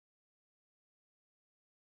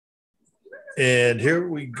And here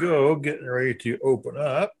we go, getting ready to open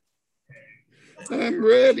up. I'm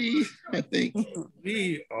ready, I think.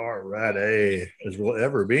 We are ready as we'll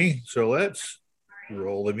ever be. So let's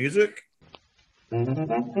roll the music. That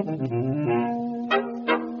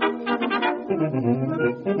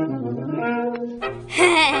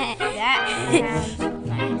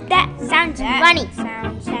sounds funny.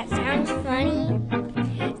 That sounds funny.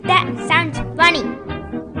 That sounds funny.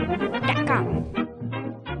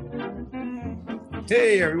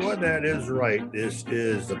 Hey everyone, that is right. This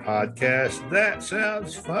is the podcast That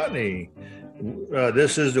Sounds Funny.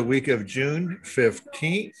 This is the week of June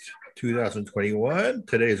 15th, 2021.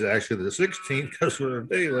 Today is actually the 16th because we're a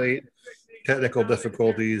day late. Technical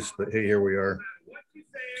difficulties, but hey, here we are.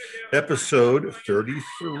 Episode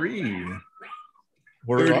 33.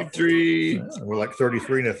 We're 33. We're like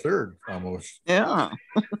 33 and a third almost. Yeah.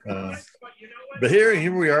 But here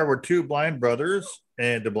we are. We're two blind brothers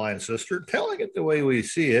and a blind sister telling it the way we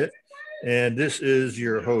see it. And this is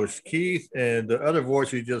your host, Keith. And the other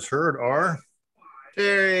voice you just heard are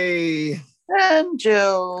Terry and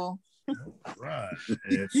Joe. Right.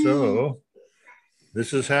 And so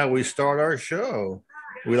this is how we start our show.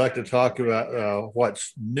 We like to talk about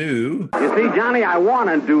what's new. You see, Johnny, I want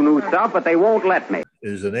to do new stuff, but they won't let me.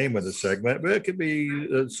 Is the name of the segment, but it could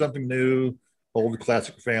be something new, old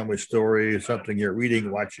classic family story, something you're reading,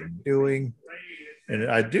 watching, doing. And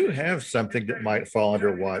I do have something that might fall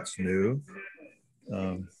under what's new.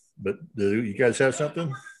 But do you guys have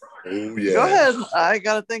something? Oh, yeah. Go ahead. I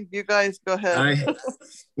gotta think. You guys go ahead.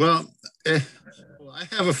 I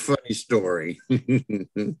have a funny story.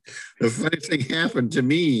 The funny thing happened to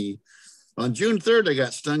me on June 3rd. I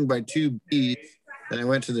got stung by 2 bees, and I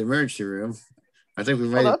went to the emergency room. I think we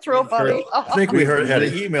may. That's real funny. I think we had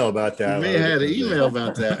an email about that. We may have had an email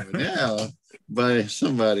about that. Yeah, by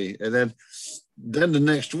somebody, and then the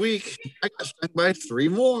next week I got stung by 3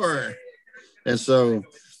 more, and so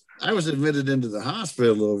I was admitted into the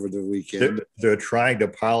hospital over the weekend. They're trying to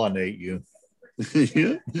pollinate you.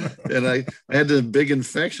 Yeah. And I had a big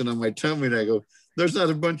infection on my tummy, and I go, there's not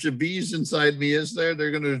a bunch of bees inside me, is there? They're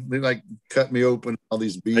gonna like cut me open. All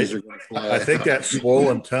these bees are gonna fly. I think that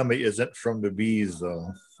swollen tummy isn't from the bees,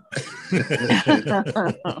 though.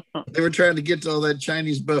 They were trying to get to all that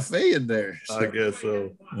Chinese buffet in there. So. I guess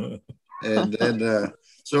so. and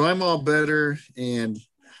so I'm all better, and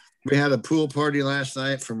we had a pool party last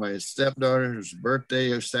night for my stepdaughter's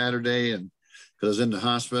birthday of Saturday, and because I was in the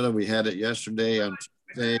hospital, we had it yesterday on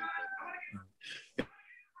Tuesday.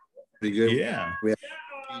 Pretty good. Yeah.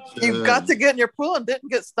 You got to get in your pool and didn't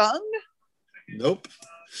get stung? Nope.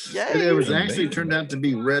 Yeah. It was actually turned out to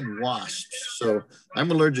be red wasps. So I'm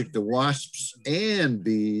allergic to wasps and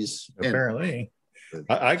bees. Apparently.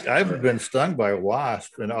 I've been stung by a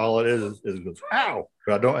wasp, and all it is goes, ow.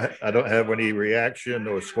 But I don't have any reaction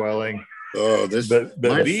or swelling. Oh, but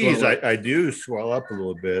bees, I do swell up a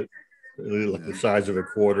little bit, like the size of a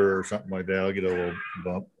quarter or something like that. I'll get a little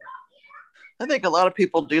bump. I think a lot of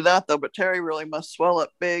people do that though, but Terry really must swell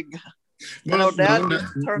up big. Dad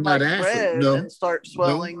turn like red and start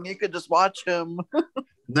swelling. You could just watch him.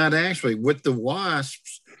 Not actually. With the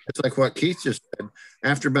wasps, it's like what Keith just said.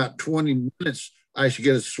 After about 20 minutes, I should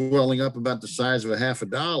get it swelling up about the size of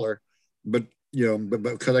 $50. But but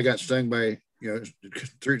because I got stung by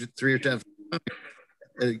three or 10,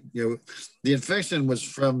 the infection was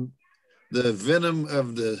from the venom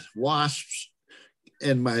of the wasps.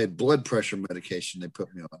 And my blood pressure medication they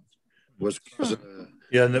put me on was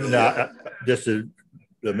just to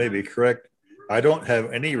maybe correct, I don't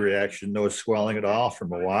have any reaction, no swelling at all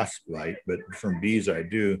from a wasp bite, but from bees I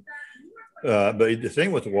do. But the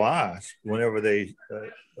thing with wasps, whenever they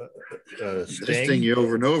sting you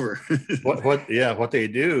over and over, what they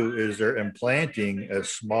do is they're implanting a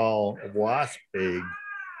small wasp egg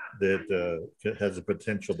that has the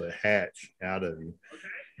potential to hatch out of you.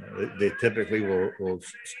 They typically will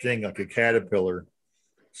sting like a caterpillar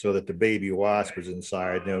so that the baby wasp is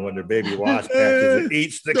inside. And when the baby wasp hatches, it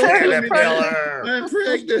eats the caterpillar. I'm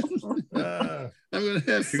pregnant. I'm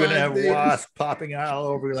going to have wasps popping out all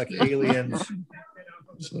over you like aliens.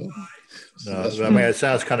 I mean, it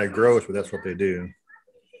sounds kind of gross, but that's what they do.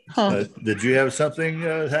 Did you have something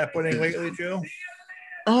happening lately, Joe?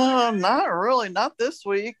 Not really. Not this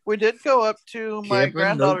week. We did go up to my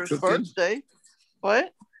granddaughter's birthday.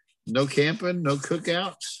 What? No camping, no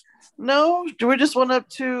cookouts? No, we just went up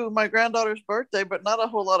to my granddaughter's birthday, but not a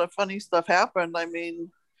whole lot of funny stuff happened. I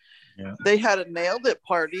mean, they had a Nailed It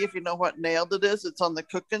party. If you know what Nailed It is, it's on the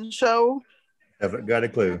cooking show. Haven't got a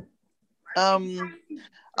clue.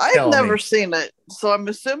 I've never seen it, so I'm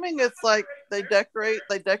assuming it's like they decorated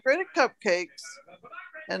cupcakes,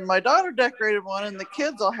 And my daughter decorated one, and the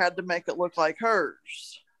kids all had to make it look like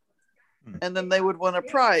hers. And then they would win a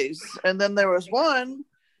prize. And then there was one,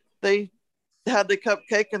 they had the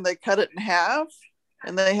cupcake and they cut it in half,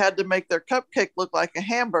 and they had to make their cupcake look like a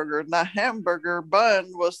hamburger. And the hamburger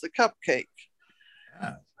bun was the cupcake.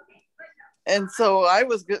 Yeah. And so I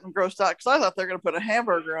was getting grossed out because I thought they're going to put a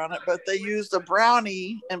hamburger on it, but they used a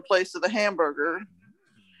brownie in place of the hamburger.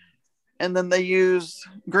 And then they used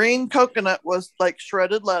green coconut was like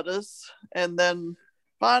shredded lettuce. And then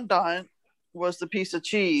fondant was the piece of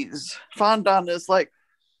cheese. Fondant is like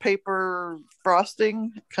paper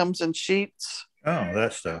frosting, comes in sheets. Oh,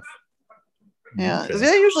 that stuff. Yeah, Okay.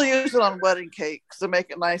 they usually use it on wedding cakes to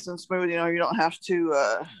make it nice and smooth. You know, you don't have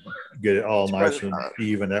to Get it all spread nice it and out.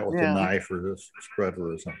 even out with Yeah. a knife or a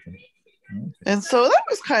spreader or something. Okay. And so that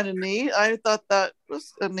was kind of neat. I thought that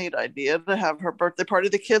was a neat idea to have her birthday party.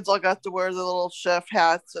 The kids all got to wear the little chef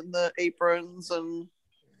hats and the aprons. And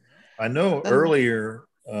I know earlier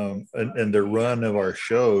in the run of our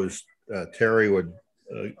shows, Terry would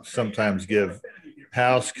sometimes give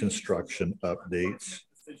house construction updates.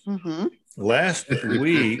 mm-hmm. Last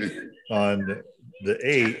week on the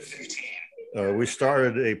 8th, we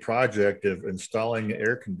started a project of installing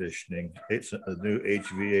air conditioning. It's a new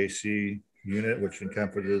HVAC unit, which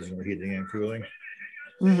encompasses heating and cooling.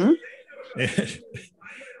 Mm-hmm.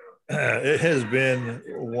 It has been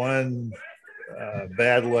one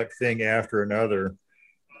bad luck thing after another.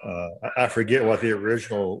 I forget what the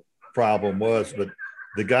original problem was, but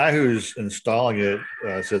the guy who's installing it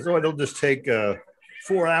says, "Oh, it'll just take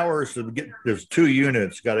 4 hours to get." There's 2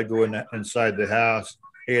 units, got to go inside the house.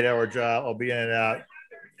 8-hour job. I'll be in and out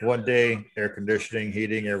one day. Air conditioning,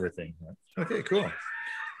 heating, everything. Okay, cool.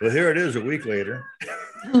 Well, here it is a week later,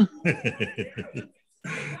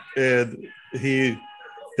 and he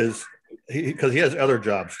is because he has other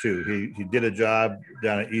jobs too. He did a job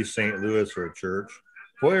down at East St. Louis for a church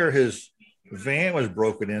where his van was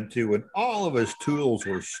broken into and all of his tools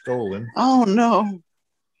were stolen. Oh, no.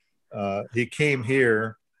 He came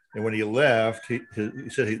here, and when he left, he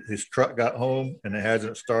said his truck got home and it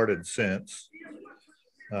hasn't started since.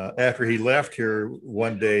 After he left here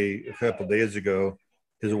one day, a couple of days ago,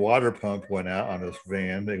 his water pump went out on his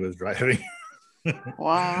van that he was driving.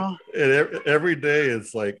 Wow. And every day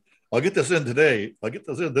it's like, I'll get this in today. I'll get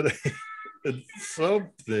this in today. And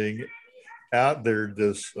something out there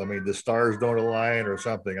just, I mean, the stars don't align or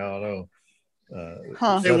something. I don't know. They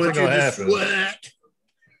want you will to happen. sweat.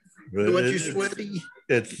 But They want you sweaty.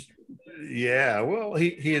 it's yeah. Well,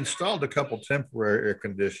 he installed a couple temporary air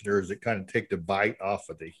conditioners that kind of take the bite off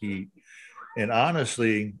of the heat. And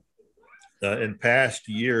honestly, in past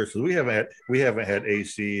years, we haven't had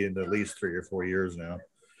AC in at least 3 or 4 years now.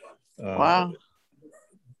 Wow.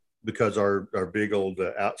 Because our big old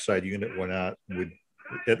outside unit went out.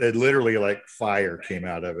 It literally like fire came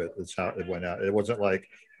out of it. That's how it went out. It wasn't like,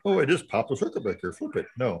 oh, it just popped a circuit breaker, flip it.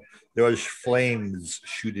 No, there was flames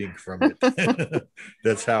shooting from it.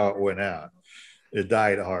 That's how it went out. It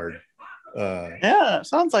died hard. Yeah,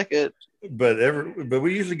 sounds like it. But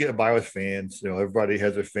we usually get by with fans. You know, everybody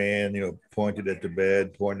has a fan, you know, pointed at the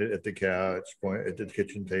bed, pointed at the couch, pointed at the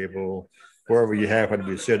kitchen table, wherever you happen to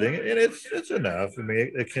be sitting, and it's enough. I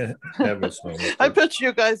mean, it can have its moment. I picture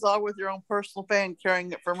you guys all with your own personal fan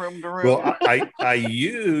carrying it from room to room. Well, I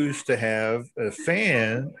used to have a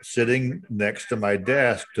fan sitting next to my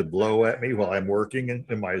desk to blow at me while I'm working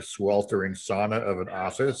in my sweltering sauna of an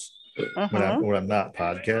office when I'm not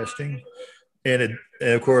podcasting, and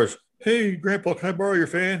of course, hey, Grandpa, can I borrow your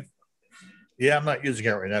fan? Yeah, I'm not using it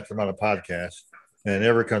right now because I'm on a podcast, and it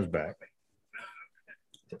never comes back.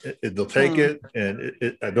 They'll take it, and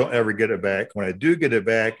I don't ever get it back. When I do get it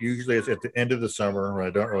back, usually it's at the end of the summer when I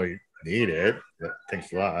don't really need it. That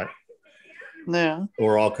takes a lot. Yeah.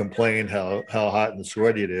 Or I'll complain how hot and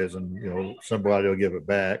sweaty it is, and you know somebody will give it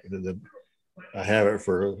back, and then I have it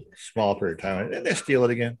for a small period of time, and they steal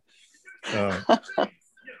it again.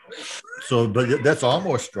 So, but that's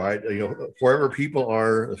almost right. You know, wherever people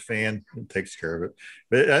are, a fan takes care of it.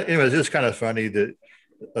 But anyways, it's kind of funny that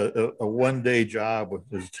a one-day job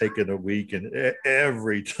is taking a week, and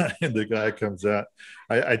every time the guy comes out,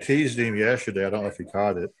 I teased him yesterday. I don't know if he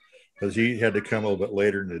caught it because he had to come a little bit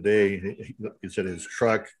later in the day. He said his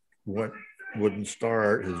truck wouldn't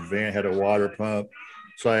start. His van had a water pump.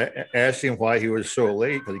 So I asked him why he was so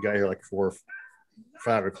late because he got here like 4 or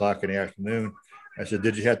 5 o'clock in the afternoon. I said,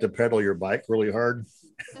 "Did you have to pedal your bike really hard?"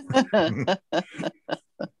 I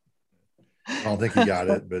don't think he got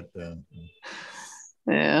it, but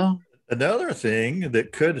yeah. Another thing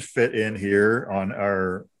that could fit in here on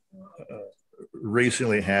our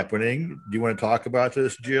recently happening. Do you want to talk about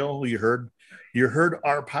this, Jill? You heard You heard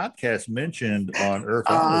our podcast mentioned on Earth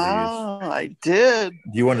Oddities. Oh, I did.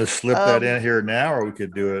 Do you want to slip that in here now, or we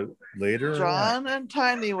could do it later? John and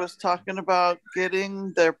Tiny was talking about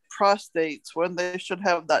getting their prostates when they should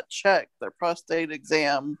have that check, their prostate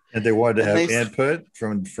exam. And they wanted to have input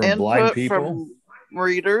from blind people? From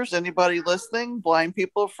readers, anybody listening, blind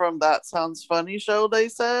people from That Sounds Funny show, they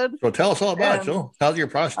said. So tell us all about it. So how's your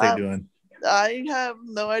prostate doing? I have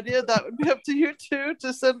no idea. That would be up to you two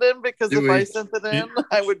to send in, because if I sent it in,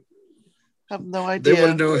 I would have no idea. They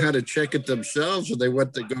want to know how to check it themselves, or they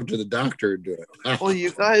want to go to the doctor and do it. Well, you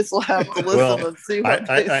guys will have to listen and see what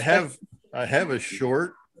I have a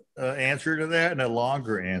short answer to that and a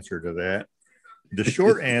longer answer to that. The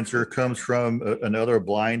short answer comes from another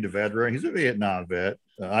blind veteran. He's a Vietnam vet.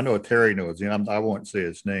 I know Terry knows him. I won't say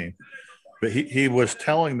his name, but he was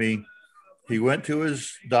telling me he went to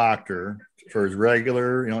his doctor for his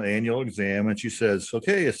regular, annual exam, and she says,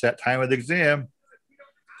 "Okay, it's that time of the exam.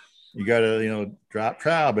 You got to, drop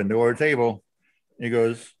trow and over the table." And he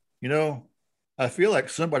goes, "I feel like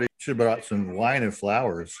somebody should have brought some wine and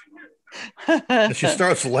flowers." And she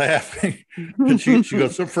starts laughing, and she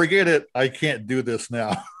goes, "So forget it. I can't do this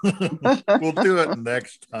now. We'll do it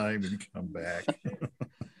next time and come back."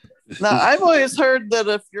 Now, I've always heard that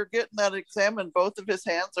if you're getting that exam and both of his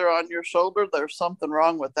hands are on your shoulder, there's something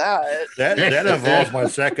wrong with that. That involves my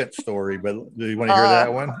second story, but do you want to hear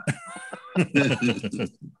that one?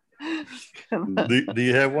 Do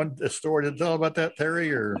you have a story to tell about that,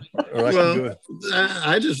 Terry, or I can do it?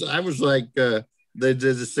 I was like, they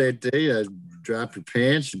did the same thing. I drop your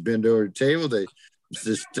pants, you bend over the table, they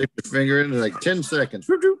just stick your finger in like 10 seconds.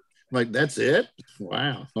 I'm like, that's it?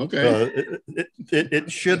 Wow. Okay. It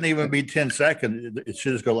shouldn't even be 10 seconds. It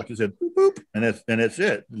should just go like you said, boop, boop, and it's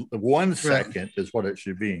it. 1 second is what it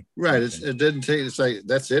should be. Right. It didn't take. It's like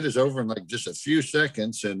that's it. It's over in like just a few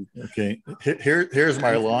seconds. And okay, here's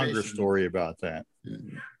my longer story about that.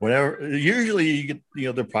 Usually you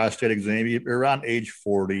get the prostate exam around age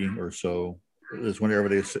 40 or so is whenever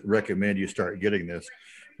they recommend you start getting this.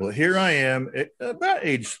 Well, here I am at about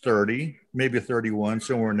age 30, maybe 31,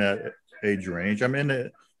 somewhere in that age range. I'm in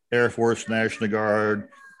the Air Force National Guard.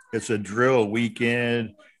 It's a drill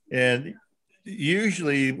weekend. And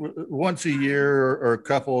usually once a year or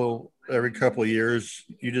every couple of years,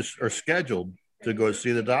 you just are scheduled to go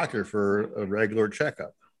see the doctor for a regular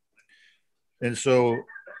checkup. And so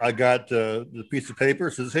I got the piece of paper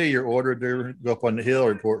that says, "Hey, you're ordered to go up on the hill,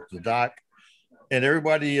 report to the doc." And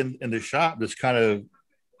everybody in the shop just kind of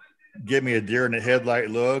give me a deer in the headlight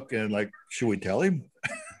look and like, should we tell him?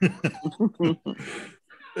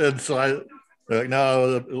 And so I like,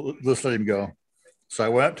 no, let's let him go. So I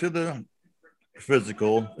went to the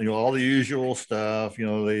physical, all the usual stuff,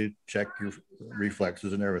 they check your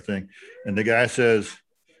reflexes and everything. And the guy says,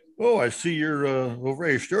 "Oh, I see you're over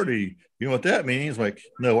age 30. You know what that means?" Like,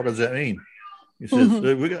 "No, what does that mean?" He says,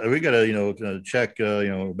 we got to check,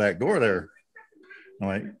 back door there. I'm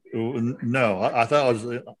like, "No, I thought it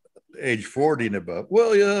was age 40 and above."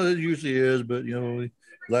 "Well, yeah, it usually is, but we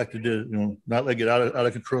like to do, not let it get out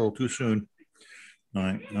of control too soon."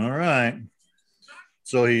 I'm like, "All right."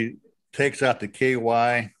 So he takes out the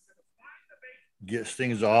KY, gets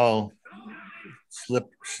things all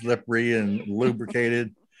slippery and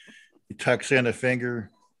lubricated. He tucks in a finger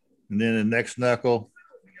and then the next knuckle,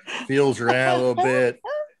 feels around a little bit,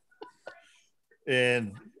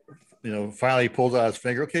 and finally he pulls out his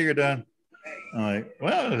finger. "Okay, you're done." I'm like,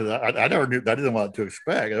 well, I never knew. I didn't know what to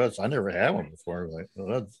expect. I never had one before. Like,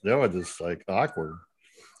 well, that was just like awkward.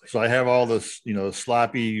 So I have all this,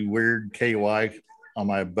 sloppy, weird KY on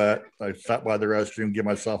my butt. I stop by the restroom, give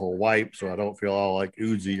myself a wipe so I don't feel all like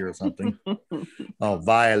oozy or something, all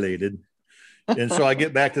violated. And so I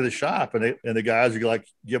get back to the shop, and the guys are like,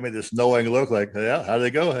 give me this knowing look, like, "Yeah, how'd they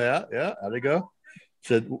go? Yeah, how'd they go?"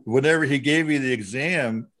 Said, whenever he gave me the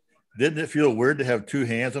exam, didn't it feel weird to have two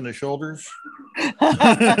hands on the shoulders?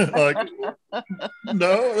 Like,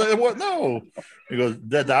 no. He goes,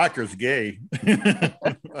 "That doctor's gay."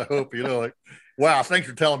 I hope, like, wow, thanks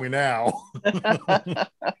for telling me now. And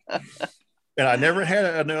I never had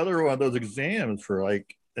another one of those exams for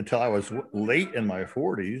until I was late in my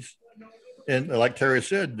 40s. And like Terry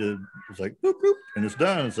said, it's like, boop, boop, and it's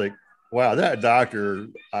done. It's like, wow, that doctor,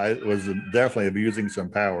 I was definitely abusing some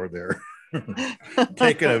power there.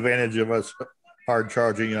 Taking advantage of us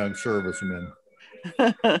hard-charging young servicemen.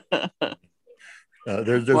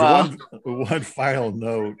 There's wow. one final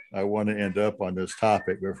note I want to end up on this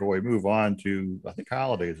topic before we move on to, I think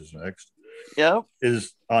holidays is next. Yep.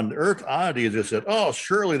 Is on Earth Oddities, it said, "Oh,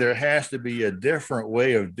 surely there has to be a different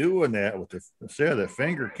way of doing that with instead of the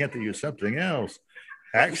finger, can't they use something else?"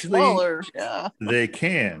 Actually, smaller. Yeah. they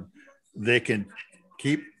can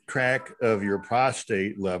keep track of your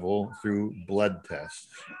prostate level through blood tests.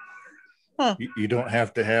 Huh. You don't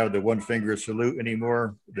have to have the one finger salute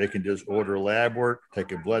anymore. They can just order lab work,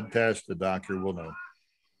 take a blood test. The doctor will know.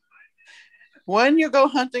 When you go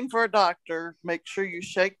hunting for a doctor, make sure you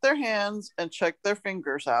shake their hands and check their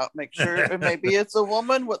fingers out. Make sure maybe it's a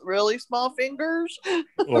woman with really small fingers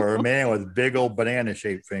or a man with big old banana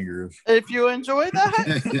shaped fingers. If you enjoy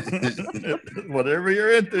that, whatever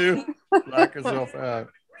you're into, knock yourself out.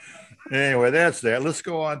 Anyway, that's that. Let's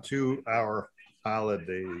go on to our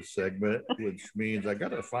holidays segment, which means I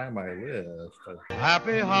got to find my list.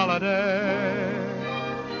 Happy holiday.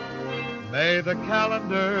 May the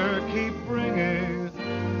calendar keep bringing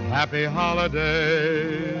happy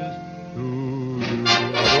holidays to you.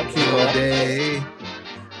 Holiday,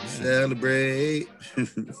 celebrate.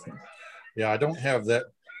 Yeah, I don't have that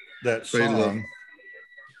song.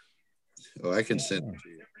 Oh, I can send it to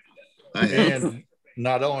you. And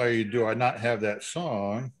not only do I not have that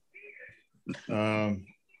song, it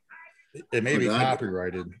may be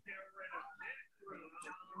copyrighted.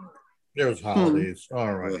 There's holidays.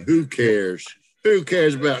 All right. Well, who cares? Who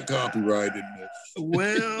cares about copyrightedness?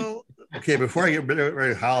 Well, okay, before I get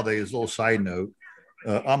ready to holidays, a little side note.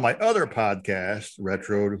 On my other podcast,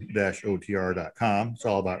 retro-otr.com, it's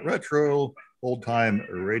all about retro, old-time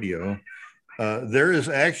radio. There is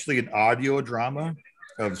actually an audio drama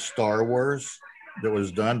of Star Wars that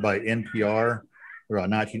was done by NPR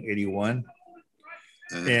around 1981.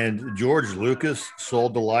 And George Lucas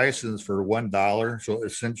sold the license for $1. So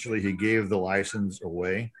essentially he gave the license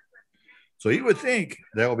away. So you would think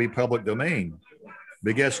that would be public domain.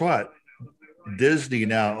 But guess what? Disney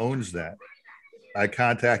now owns that. I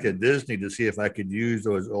contacted Disney to see if I could use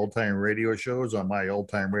those old time radio shows on my old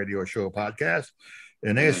time radio show podcast.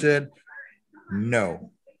 And they said,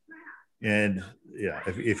 no. And yeah,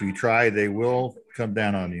 if you try, they will come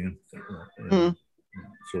down on you.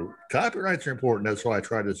 So copyrights are important. That's why I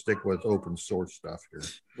try to stick with open source stuff here.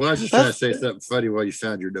 Well, I was just trying to say something funny while you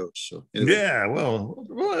found your notes. So anyway. Yeah, well,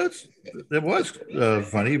 it was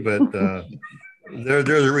funny, but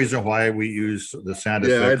there's a reason why we use the sound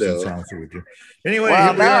effects and songs that we do. Anyway,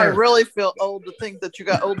 wow, now I really feel old to think that you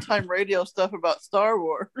got old time radio stuff about Star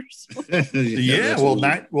Wars. Yeah,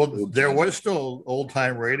 there was still old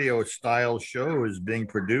time radio style shows being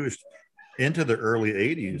produced into the early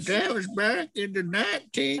 80s. That was back in the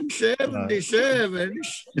 1977s.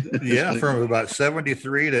 Yeah, from about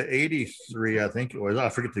 73 to 83, I think it was. I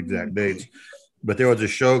forget the exact dates. But there was a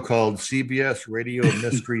show called CBS Radio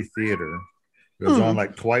Mystery Theater. It was on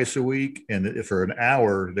like twice a week. And for an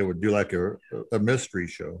hour, they would do like a mystery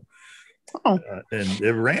show. And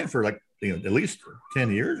it ran for like, at least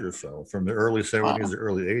 10 years or so, from the early 70s to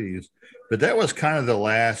early 80s. But that was kind of the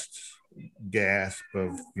last gasp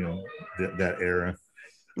of that era.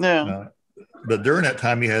 Yeah. But during that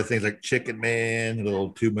time, you had things like Chicken Man, a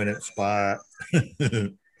little 2-minute spot.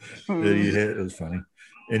 It was funny,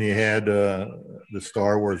 and you had the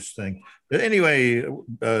Star Wars thing. But anyway,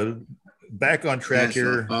 back on track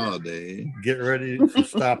here. Holiday. Get ready to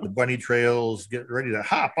stop the bunny trails. Get ready to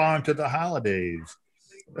hop on to the holidays.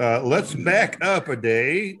 Let's back up a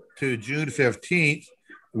day to June 15th.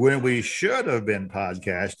 When we should have been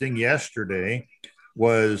podcasting. Yesterday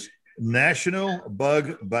was National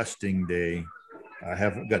Bug Busting Day. I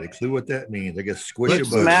haven't got a clue what that means. I guess squish a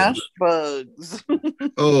bug. Smash bugs.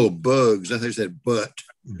 Oh, bugs. I think they said butt.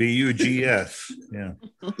 B-U-G-S. Yeah.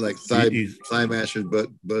 Like thigh mashers, butt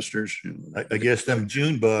busters. I guess them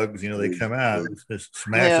June bugs, they come out.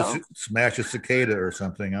 Smash a cicada or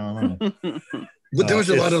something. I don't know. But there was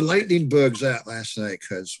a lot of lightning bugs out last night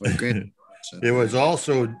because my granddad. It was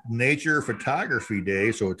also Nature Photography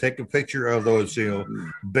Day, so take a picture of those,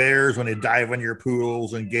 bears when they dive in your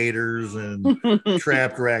pools, and gators and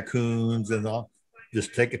trapped raccoons and all.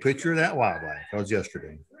 Just take a picture of that wildlife. That was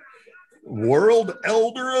yesterday. World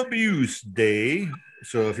Elder Abuse Day.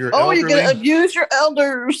 So if you're elderly, you can abuse your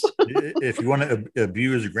elders. If you want to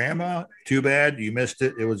abuse grandma, too bad you missed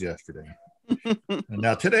it. It was yesterday. And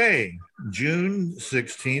now today, June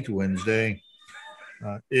 16th, Wednesday.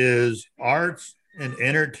 Is Arts and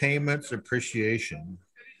Entertainment's Appreciation.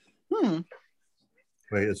 Wait,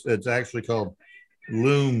 it's actually called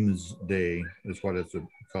Looms Day, is what it's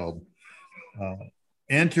called.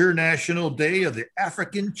 International Day of the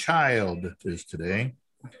African Child is today.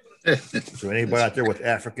 So anybody out there with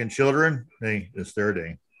African children, hey, it's their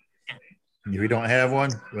day. If you don't have one,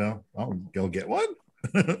 well, I'll go get one.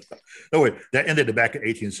 Oh, wait, that ended back in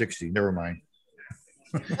 1860. Never mind.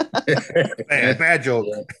 Bad joke.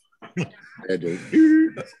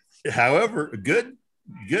 However, good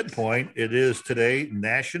good point. It is today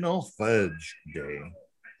National Fudge Day.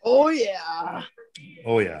 Oh yeah.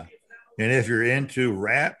 Oh, yeah. And if you're into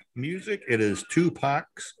rap music, it is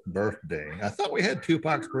Tupac's birthday. I thought we had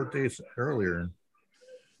Tupac's birthdays earlier.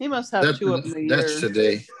 He must have two of them a year. That's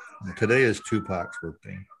today. Today is Tupac's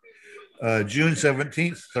birthday. June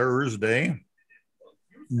 17th, Thursday,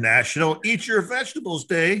 National Eat Your Vegetables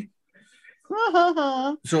Day.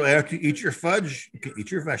 So after you eat your fudge, you can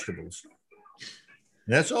eat your vegetables.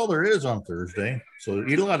 And that's all there is on Thursday. So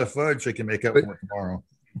eat a lot of fudge so you can make up for it tomorrow.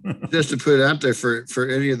 Just to put it out there for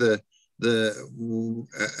any of the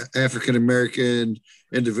African American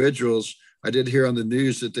individuals, I did hear on the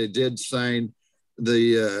news that they did sign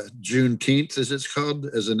the Juneteenth, as it's called,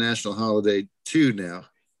 as a national holiday too now.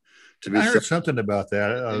 To be I heard something about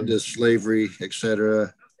that. into slavery,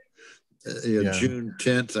 etc. Yeah. June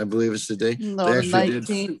 10th, I believe it's the day. No, They the actually did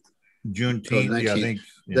 19th. Juneteenth, yeah, I 19th. think.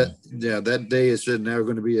 Yeah. That day is now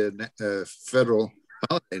going to be a federal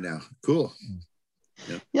holiday now. Cool.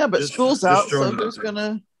 Yeah, but Just- school's just out, throwing so it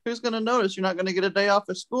out who's gonna notice? You're not gonna get a day off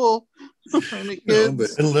of school. Any No,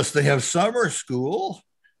 kids? but Unless they have summer school.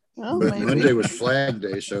 Well, But maybe. Monday was Flag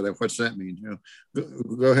Day, so what's that mean?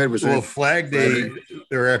 Go ahead. Was Well, there, Flag Day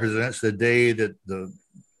represents the day that the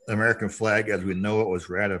American flag, as we know it, was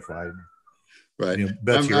ratified. right? You know,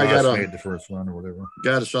 Betsy I Ross got made the first one or whatever.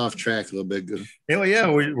 us off track a little bit. Good. Anyway, yeah,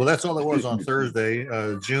 well, that's all it was on Thursday.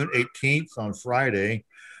 June 18th on Friday,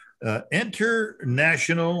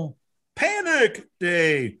 International Panic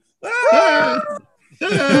Day. Ah!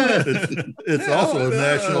 It's also a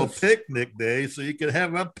National Picnic Day, so you can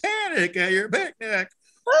have a panic at your picnic.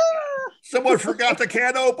 Someone forgot the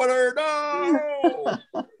can opener. No.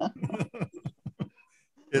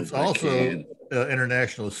 It's also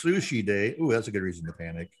International Sushi Day. Ooh, that's a good reason to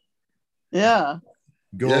panic. Yeah.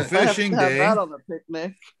 Go Yeah. I have to fishing have day. that on the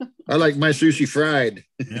picnic. I like my sushi fried.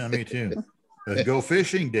 Yeah, me too. Go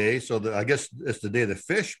fishing day. So I guess it's the day the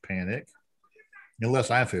fish panic.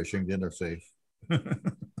 Unless I'm fishing, then they're safe.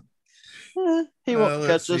 He won't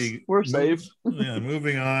Let's catch us. see. We're safe. Yeah,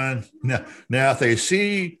 moving on. Now if they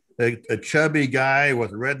see a chubby guy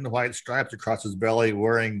with red and white stripes across his belly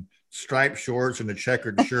wearing striped shorts and a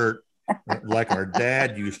checkered shirt, like our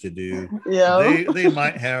dad used to do, Yeah, they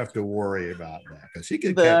might have to worry about that because he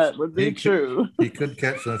could that catch, would be he could- true. he could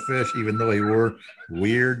catch some fish even though he wore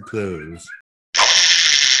weird clothes.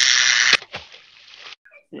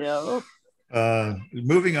 Yeah.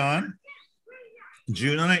 Moving on,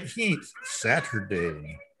 June 19th,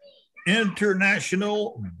 Saturday,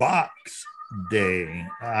 International Box Day.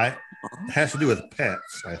 It has to do with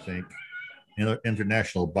pets, I think.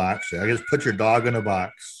 International Box Day. I guess put your dog in a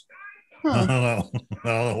box. I don't know. I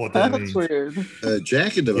don't know what that That's means. weird.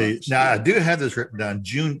 Jack in the Okay, Box. now I do have this written down.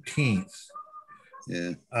 Juneteenth.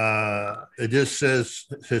 Yeah. It just says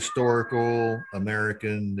historical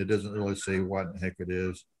American. It doesn't really say what the heck it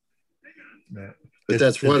is. But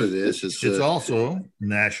that's what it is. It's also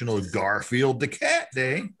National Garfield the Cat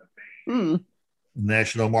Day, Hmm.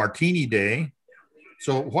 National Martini Day.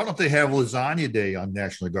 So why don't they have Lasagna Day on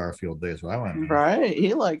National Garfield Day? Is what I want to know. Right.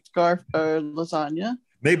 He liked lasagna.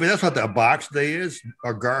 Maybe that's what that box day is.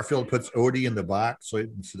 Or Garfield puts Odie in the box, so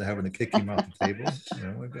instead of having to kick him off the table.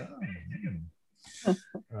 There we go.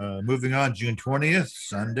 Moving on, June 20th,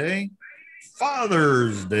 Sunday,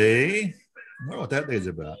 Father's Day. I wonder what that day is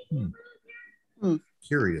about.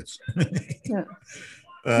 Curious. Yeah.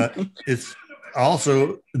 It's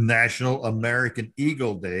also National American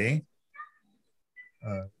Eagle Day,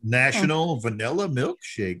 National Vanilla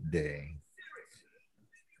Milkshake Day.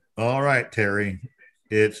 All right, Terry.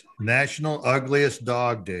 It's National Ugliest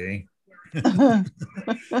Dog Day.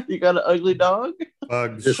 You got an ugly dog?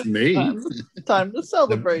 Pugs. Just me. Time to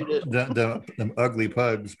celebrate it. Them ugly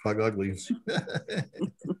pugs, pug uglies. I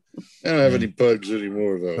don't have any pugs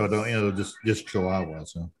anymore, though. Oh, don't just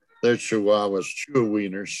chihuahuas. Huh? They're chihuahuas,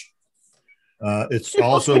 wieners. It's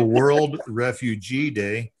also World Refugee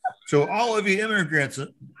Day. So all of you immigrants,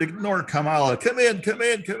 ignore Kamala. Come in, come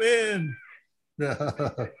in, come in.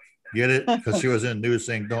 Get it? Because she was in news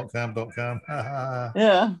saying, "Don't come, don't come."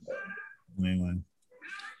 Yeah. Anyway,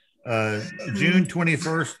 June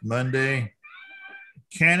 21st, Monday,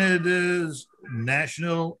 Canada's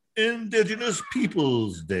National Indigenous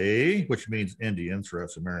Peoples Day, which means Indians for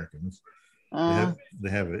us Americans. They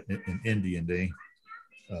have an Indian Day.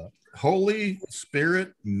 Holy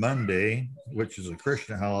Spirit Monday, which is a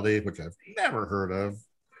Christian holiday, which I've never heard of.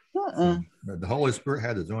 The Holy Spirit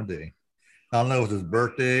had his own day. I don't know if it's his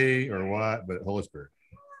birthday or what, but Holy Spirit.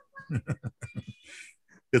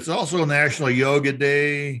 It's also National Yoga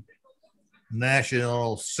Day,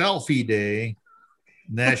 National Selfie Day,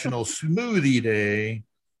 National Smoothie Day,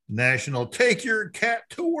 National Take Your Cat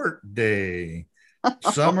to Work Day,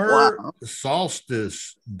 Summer Wow.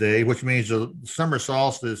 Solstice Day, which means the summer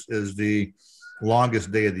solstice is the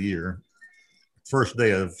longest day of the year, first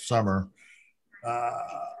day of summer.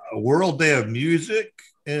 World Day of Music,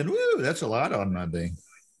 and woo, that's a lot on Monday.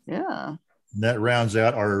 Yeah. And that rounds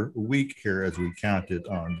out our week here as we counted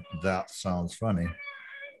on That Sounds Funny.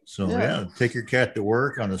 So yeah, take your cat to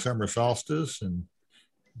work on the summer solstice and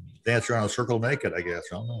dance around a circle naked, I guess.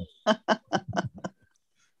 I don't know.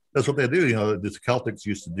 That's what they do. You know, the Celtics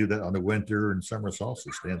used to do that on the winter and summer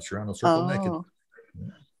solstice, dance around a circle naked.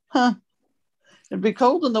 Huh. It'd be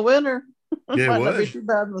cold in the winter. Yeah, it Might not be would. too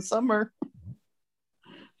bad in the summer.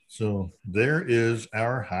 So there is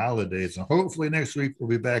our holidays. And hopefully next week we'll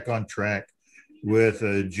be back on track with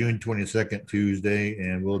June 22nd, Tuesday,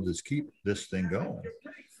 and we'll just keep this thing going.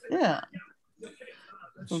 Yeah.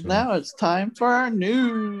 So now it's time for our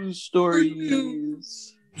news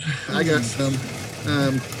stories. I got some.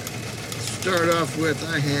 Start off with,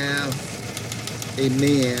 I have a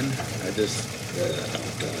man. I just,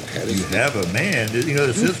 oh God, how does You have a man. You know,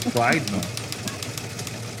 this is Pride Month.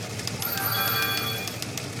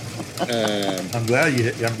 I'm glad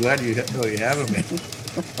you know you have a man.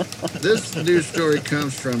 This news story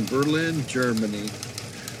comes from Berlin, Germany,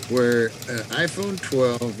 where an iPhone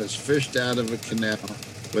 12 is fished out of a canal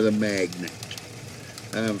with a magnet.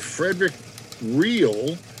 Frederick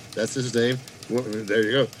Reel, that's his name. Well, there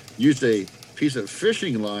you go. Used a piece of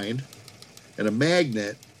fishing line and a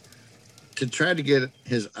magnet to try to get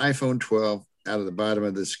his iPhone 12 out of the bottom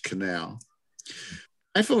of this canal.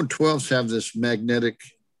 iPhone 12s have this magnetic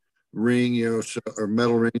ring, or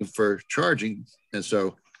metal ring for charging. And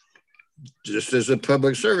so, just as a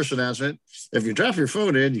public service announcement, if you drop your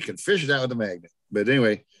phone in, you can fish it out with a magnet. But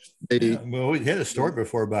anyway, well, we had a story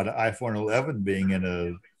before about an iPhone 11 being in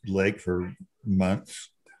a lake for months.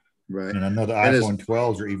 Right. And I know the iPhone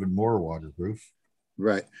 12s are even more waterproof.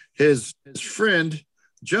 Right. His friend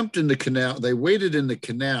jumped in the canal. They waited in the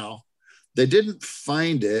canal. They didn't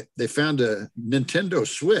find it. They found a Nintendo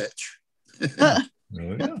Switch. Oh,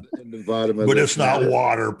 yeah. In the bottom of But the it's canal. not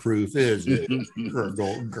waterproof, is it?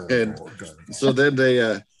 And so then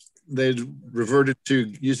they reverted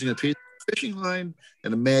to using a piece of fishing line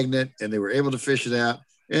and a magnet, and they were able to fish it out.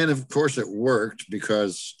 And of course, it worked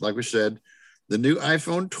because, like we said, the new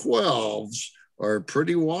iPhone 12s are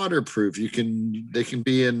pretty waterproof. They can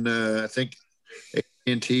be in. I think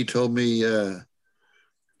AT&T told me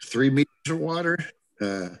 3 meters of water.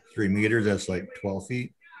 3 meters. That's like 12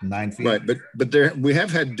 feet, 9 feet. Right, but we have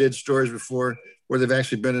had dead stories before where they've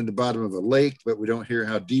actually been in the bottom of a lake, but we don't hear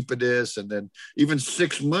how deep it is. And then even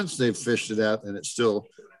 6 months they've fished it out, and it's still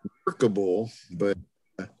workable. But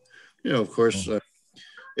of course,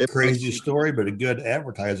 crazy story, but a good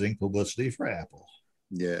advertising publicity for Apple.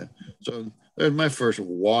 Yeah. So that's my first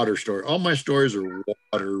water story. All my stories are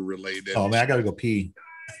water related. Oh man, I gotta go pee.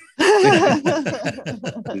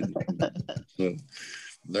 So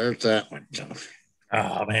there's that one.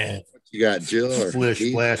 Oh man, What you got, Jill? Or splish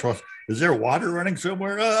Keith? splash. Is there water running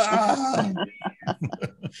somewhere? Ah!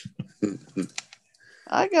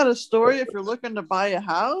 I got a story if you're looking to buy a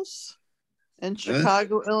house in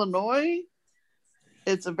Chicago, Illinois.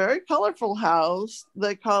 It's a very colorful house.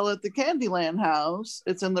 They call it the Candyland House.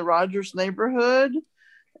 It's in the Rogers neighborhood,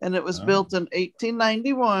 and it was built in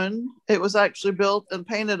 1891. It was actually built and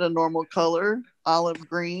painted a normal color, olive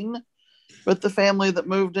green, but the family that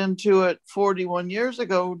moved into it 41 years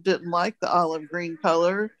ago didn't like the olive green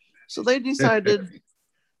color, so they decided to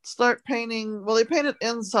start painting. Well, they painted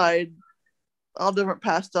inside all different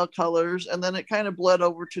pastel colors, and then it kind of bled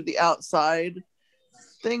over to the outside.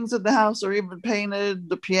 Things in the house are even painted,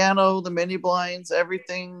 the piano, the mini blinds,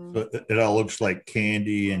 everything. So it all looks like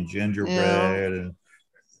candy and gingerbread. And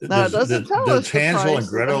No, it doesn't tell us does the Hansel price and of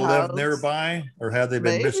Gretel the live house. nearby, or have they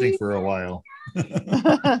been missing Maybe. for a while?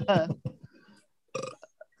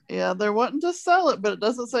 Yeah, they're wanting to sell it, but it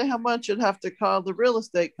doesn't say how much. You'd have to call the real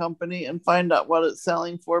estate company and find out what it's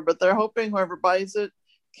selling for. But they're hoping whoever buys it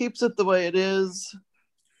keeps it the way it is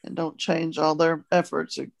and don't change all their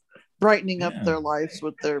efforts of brightening up their lives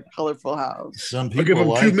with their colorful house. Some I'll give people them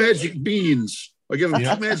like 2 magic beans. I'll give them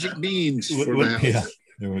Yeah. 2 magic beans for What- the house. yeah,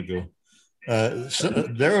 there we go.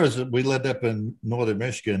 We lived up in northern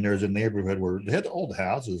Michigan. There's a neighborhood where they had old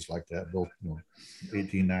houses like that, built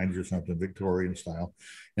 1890s or something, Victorian style.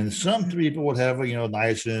 And some people would have a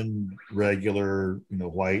nice and regular,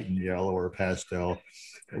 white and yellow or pastel.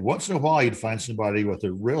 Once in a while, you'd find somebody with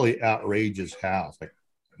a really outrageous house, like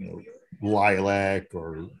lilac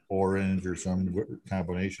or orange or some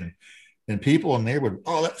combination. And people in there would,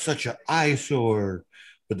 oh, that's such an eyesore.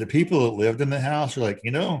 But the people that lived in the house are like,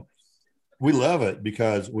 we love it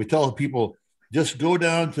because we tell people just go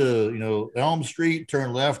down to, Elm Street,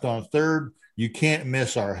 turn left on 3rd. You can't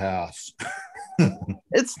miss our house.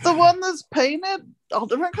 It's the one that's painted all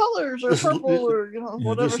different colors or purple or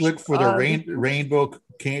whatever. Just look for the rainbow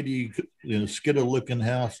candy, Skittle looking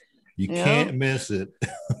house. You can't miss it.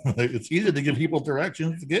 It's easy to give people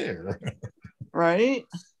directions to get here. Right.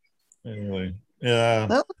 Anyway, yeah.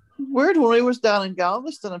 That was weird when we was down in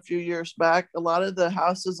Galveston a few years back. A lot of the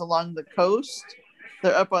houses along the coast,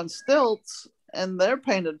 they're up on stilts and they're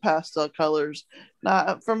painted pastel colors.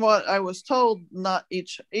 Now, from what I was told, not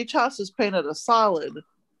each house is painted a solid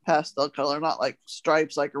pastel color, not like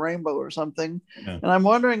stripes like a rainbow or something. Yeah. And I'm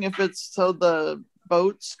wondering if it's so the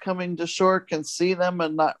boats coming to shore can see them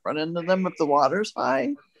and not run into them if the water's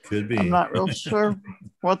high. Could be. I'm not real sure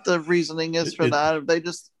what the reasoning is for that. If they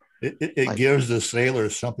just it gives the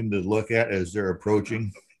sailors something to look at as they're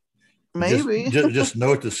approaching. Maybe just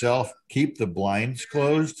note to self: keep the blinds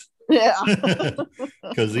closed. Yeah,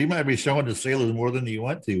 because you might be showing the sailors more than you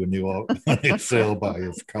want to when you sail by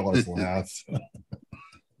your colorful house.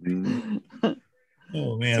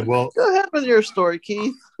 Oh man! Well, go ahead with your story,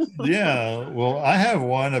 Keith. Yeah, well, I have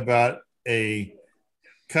one about a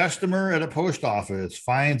customer at a post office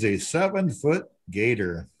finds a 7-foot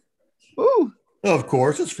gator. Ooh! Of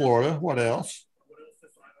course, it's Florida. What else?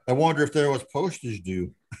 I wonder if there was postage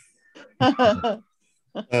due.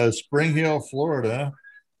 Spring Hill, Florida.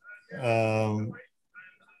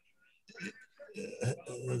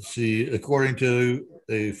 Let's see. According to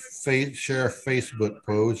a sheriff Facebook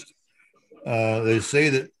post, they say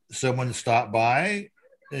that someone stopped by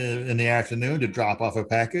in the afternoon to drop off a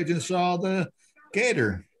package and saw the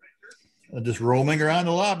gator just roaming around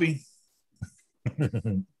the lobby.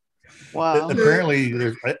 Wow. Apparently,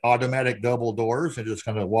 there's automatic double doors and just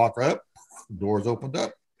kind of walk up, doors opened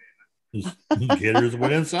up. Gators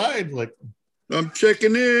went inside like, I'm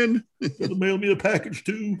checking in. Mail me a package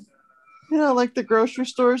too. Like the grocery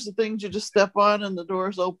stores, the things you just step on and the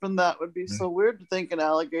doors open. That would be so weird to think an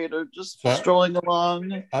alligator just strolling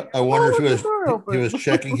along. I wonder if he was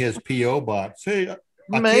checking his P.O. box. Hey,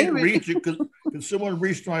 I can't reach it. Can someone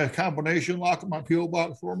reach my combination lock of my P.O.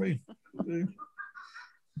 box for me? Okay.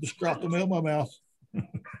 Just dropped the mail in my mouth.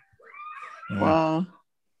 Wow.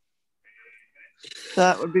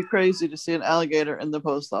 That would be crazy to see an alligator in the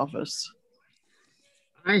post office.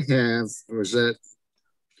 Was that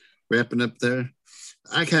wrapping up there?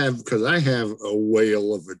 Because I have a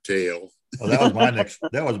whale of a tail. Oh, that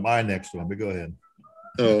was my next one, but go ahead.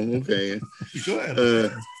 Oh, okay. Go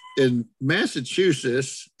ahead. In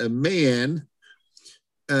Massachusetts, a man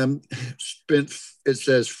spent, it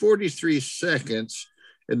says 43 seconds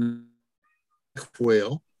in the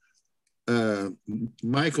whale.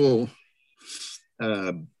 Michael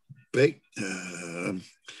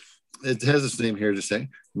it has its name here to say.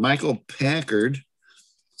 Michael Packard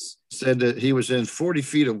said that he was in 40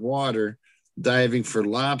 feet of water diving for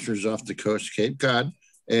lobsters off the coast of Cape Cod,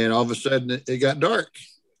 and all of a sudden it got dark,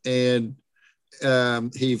 and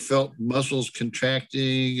he felt muscles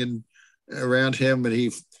contracting and around him, and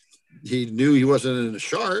he knew he wasn't in a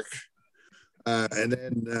shark, and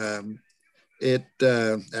then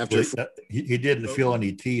after he didn't feel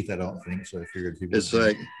any teeth, I don't think so. I figured he was. It's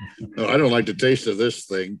like, I don't like the taste of this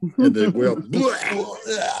thing, and the whale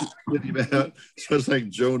get him out. So it's like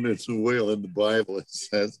Jonah's whale in the Bible, it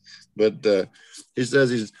says. But he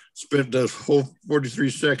says he's spent the whole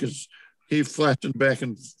 43 seconds. He flashing back,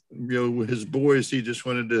 and with his boys, he just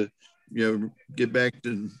wanted to get back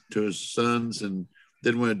to his sons and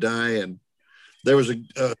didn't want to die. And there was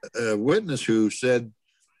a witness who said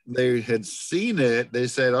they had seen it. They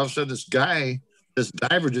said all of a sudden this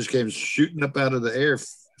diver just came shooting up out of the air,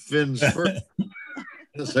 fins first.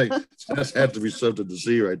 It's like, that had to be something to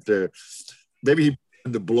see right there. Maybe he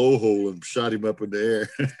in the blowhole and shot him up in the air.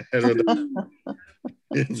 I don't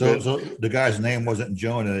know. So the guy's name wasn't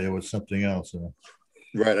Jonah, it was something else.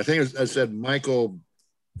 Right. I think I said Michael,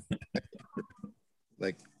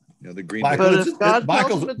 like, the green. But if God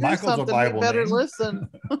Michael's something, a Bible we better name. Listen.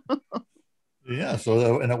 Yeah,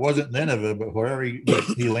 so and it wasn't Nineveh, but wherever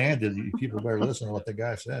he landed, people better listen to what the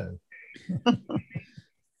guy said.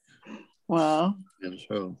 Wow. And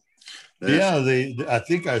so, I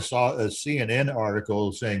think I saw a CNN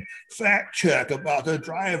article saying fact check about the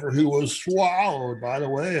driver who was swallowed by the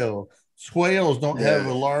whale. Whales don't have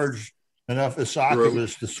a large enough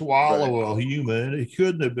esophagus to swallow a human. It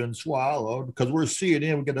couldn't have been swallowed because we're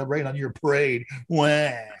CNN. We get that right on your parade.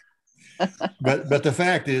 Wah. But the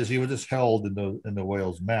fact is, he was just held in the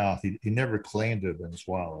whale's mouth. He never claimed to have been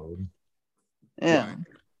swallowed. Yeah.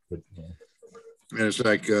 But, And it's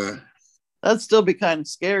like, That'd still be kind of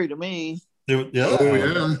scary to me. oh yeah,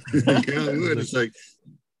 yeah, it would. It's like,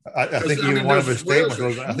 I think even one of his statements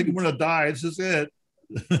was, "I think I'm going to die. This is it."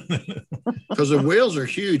 because the whales are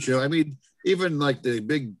huge. I mean, even like the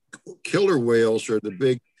big killer whales or the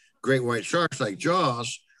big great white sharks like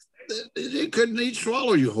Jaws, they couldn't each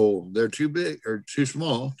swallow you whole. They're too big or too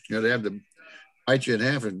small. They have to bite you in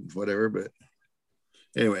half and whatever. But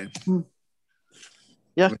anyway,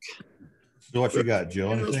 Yuck. So what you got,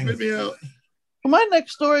 Joe? Anything? spit me out. Well, my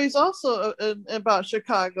next story is also about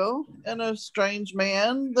Chicago and a strange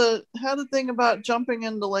man that had a thing about jumping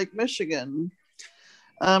into Lake Michigan.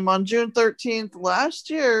 On June 13th last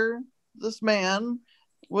year, this man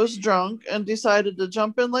was drunk and decided to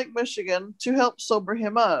jump in Lake Michigan to help sober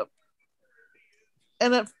him up.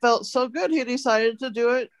 And it felt so good, he decided to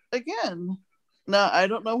do it again. Now, I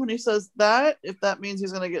don't know when he says that, if that means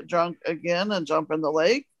he's going to get drunk again and jump in the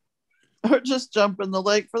lake, or just jump in the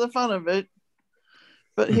lake for the fun of it.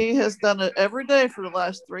 But he has done it every day for the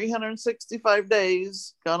last 365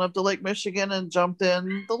 days, gone up to Lake Michigan and jumped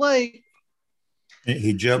in the lake.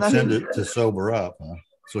 He jumps in to sober up. Huh?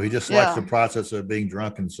 So he just likes the process of being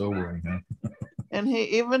drunk and sobering. Huh? And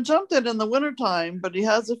he even jumped in the wintertime, but he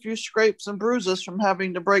has a few scrapes and bruises from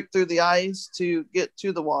having to break through the ice to get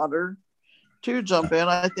to the water to jump in.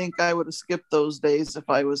 I think I would have skipped those days if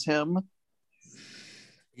I was him.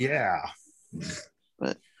 Yeah.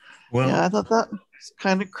 But I thought that was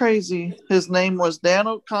kind of crazy. His name was Dan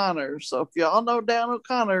O'Connor. So if y'all know Dan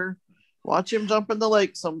O'Connor, watch him jump in the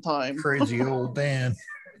lake sometime. Crazy old Dan.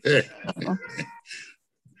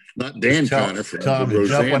 Not Dan Connor. Tell him to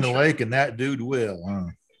jump in the lake, and that dude will.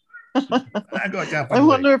 Huh? I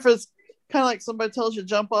wonder if it's kind of like somebody tells you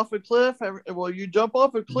jump off a cliff. Well, you jump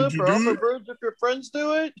off a cliff or off a bridge if your friends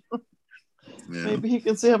do it. Yeah. Maybe he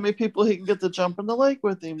can see how many people he can get to jump in the lake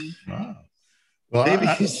with him. Wow. Well,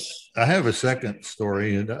 I have a second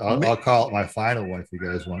story, and I'll call it my final one if you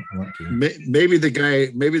guys want to. Maybe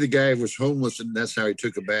the guy was homeless, and that's how he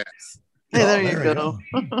took a bath. Hey, there you go.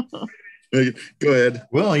 Go ahead.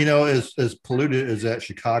 Well, as polluted as that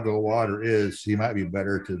Chicago water is, he might be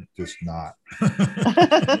better to just not.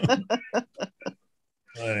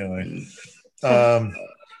 Anyway,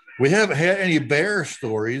 we haven't had any bear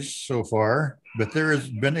stories so far, but there has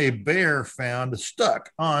been a bear found stuck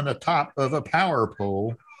on the top of a power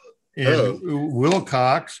pole in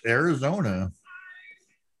Wilcox, Arizona.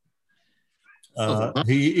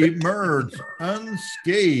 He emerged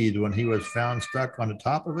unscathed when he was found stuck on the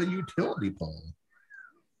top of a utility pole.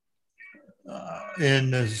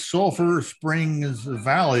 In the Sulphur Springs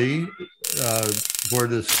Valley, where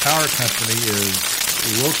this power company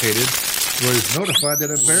is located, was notified that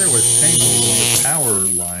a bear was tangled on the power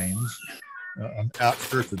lines on the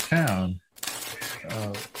outskirts of town.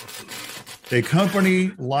 A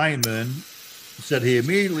company lineman said he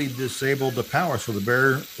immediately disabled the power so the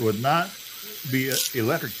bear would not be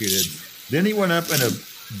electrocuted. Then he went up in a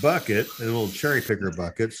bucket, a little cherry picker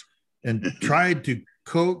buckets, and tried to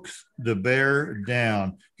coax the bear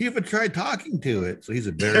down. He even tried talking to it. So he's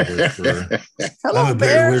a bear whisperer. Hello, I'm a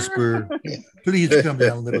bear whisperer. Please come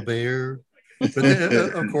down, little bear. But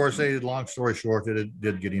then, of course, long story short, it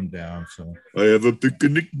did get him down. So I have a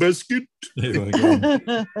picnic basket. There we go.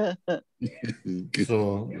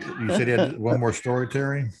 So you said you had one more story,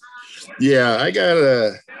 Terry? Yeah, I got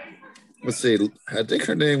a. Let's see. I think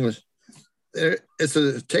her name was.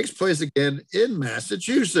 It takes place again in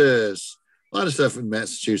Massachusetts. A lot of stuff in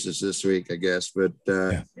Massachusetts this week, I guess. But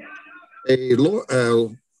a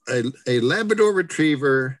Labrador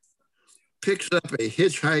Retriever picks up a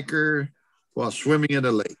hitchhiker while swimming in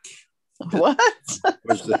a lake. What?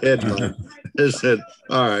 Was the headline. It said,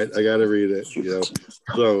 all right, I got to read it.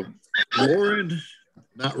 So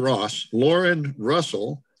Lauren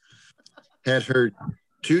Russell had her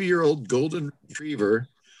 2-year-old golden retriever.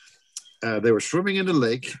 They were swimming in a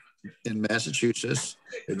lake in Massachusetts.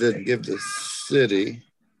 It didn't give the city.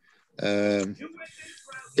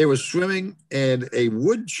 It was swimming, and a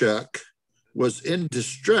woodchuck was in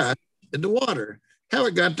distress in the water. How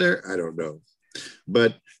it got there, I don't know.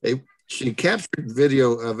 But she captured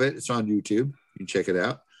video of it. It's on YouTube. You can check it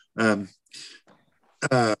out.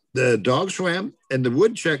 The dog swam, and the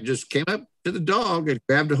woodchuck just came up to the dog and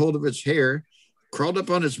grabbed a hold of its hair, crawled up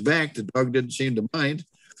on its back. The dog didn't seem to mind.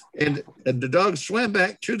 And the dog swam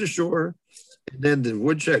back to the shore. And then the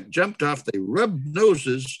woodchuck jumped off. They rubbed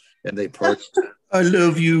noses, and they parted. I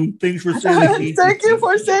love you. Thanks for saving me. Thank you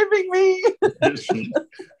for saving me.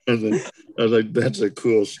 I was like, that's a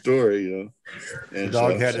cool story, And the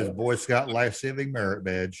dog had his Boy Scout life-saving merit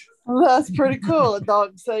badge. That's pretty cool. A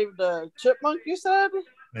dog saved a chipmunk, you said?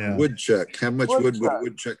 Yeah. Woodchuck. How much wood would Woodchuck.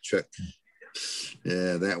 woodchuck chuck?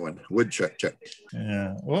 Yeah, that one. Woodchuck chuck.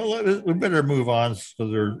 Yeah. Well, we better move on so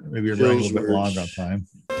they're maybe running a little bit long on time.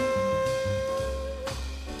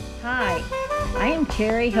 Hi, I am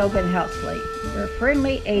Terry Hogan Helsley, your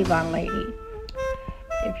friendly Avon lady.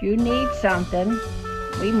 If you need something,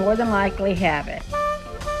 we more than likely have it.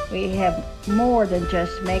 We have more than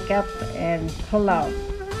just makeup and cologne.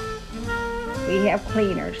 We have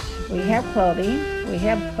cleaners, we have clothing, we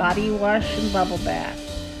have body wash and bubble bath,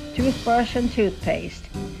 toothbrush and toothpaste.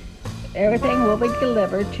 Everything will be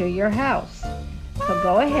delivered to your house. So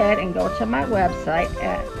go ahead and go to my website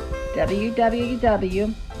at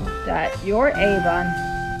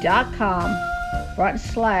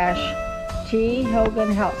www.youravon.com/T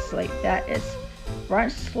Hogan Helsley. That is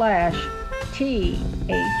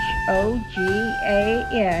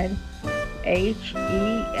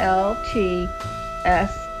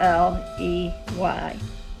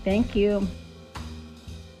Thank you.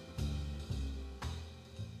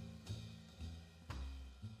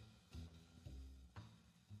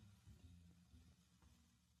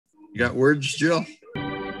 You got words, Jill?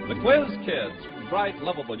 The Quiz Kids, bright,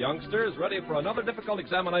 lovable youngsters ready for another difficult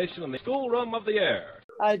examination in the schoolroom of the air.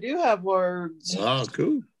 I do have words. Oh,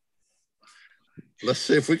 cool. Let's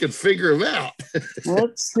see if we can figure them out.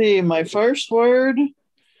 Let's see. My first word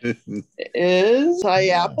is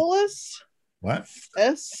Sciapolis. What?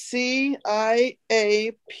 SCIAPO.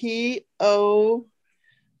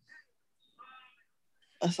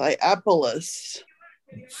 Sciapolis.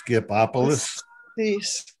 Skipopolis. The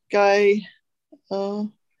sky.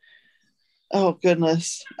 Oh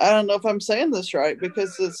goodness. I don't know if I'm saying this right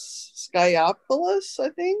because it's Sciapolis, I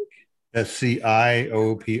think.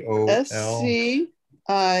 SCIOPOL.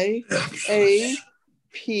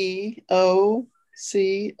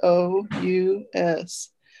 SCIAPOCOUS.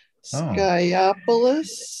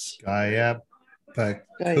 Sciapolis.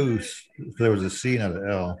 Sciapacus. There was a C, not an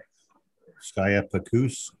L.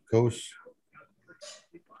 Sciapacus.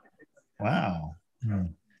 Wow.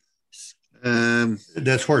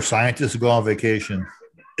 That's where scientists go on vacation.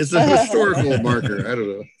 It's a historical marker. I don't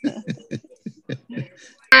know.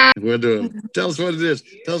 Tell us what it is.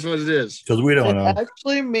 Tell us what it is. Because we don't It know.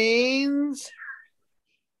 actually means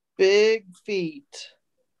big feet.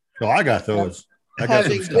 So I got those. I got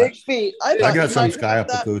Having some big stuff. feet. I thought got you some might have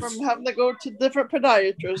that Sciapolis. from having to go to different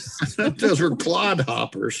podiatrists. Those were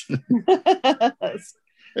clodhoppers. They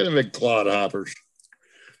didn't make clodhoppers.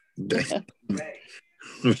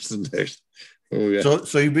 What's the next? Oh, yeah. So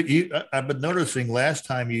I've been noticing last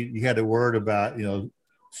time you had a word about,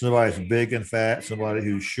 somebody's big and fat, somebody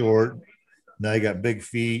who's short. Now you got big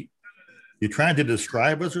feet. You trying to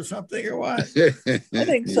describe us or something or what? I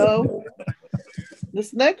think so.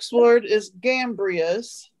 This next word is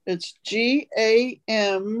Gambrius. It's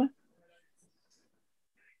GAMBRINOUS.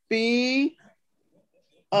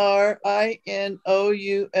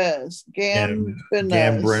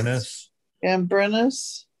 Gambrinus.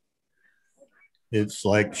 Gambrinus. It's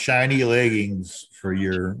like shiny leggings for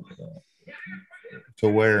your to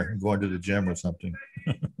wear going to the gym or something.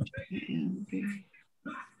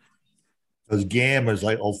 Because gam is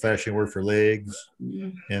like old-fashioned word for legs,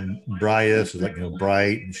 and brius is like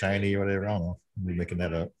bright and shiny or whatever. I don't know. I'm making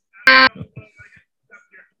that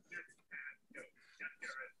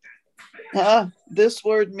up. This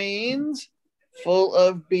word means full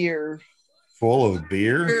of beer. Full of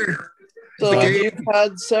beer? So if you've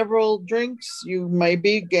had several drinks, you may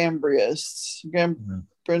be Gambrius.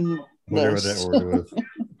 Whatever that word was.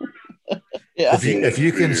 Yeah. If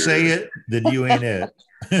you can say it, then you ain't it.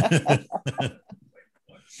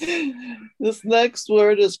 This next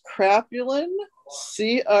word is crapulin.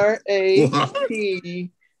 CRAPULENCE.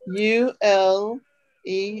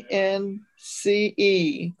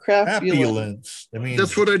 Crapulence. I mean,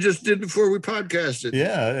 that's what I just did before we podcasted.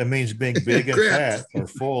 Yeah, it means being big and fat or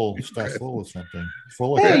full, stuff full of something.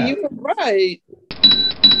 Full of Hey, crap. you were right.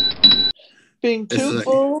 Being too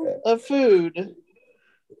full of food.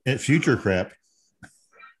 And future crap.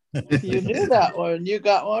 You knew that one. You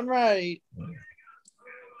got one right.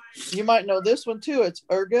 You might know this one too. It's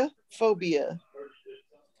ergophobia.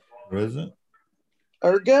 What is it?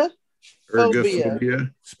 Ergophobia.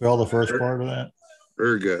 Spell the first part of that.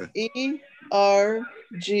 Erga.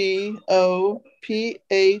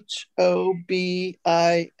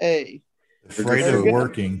 ERGOPHOBIA. Afraid of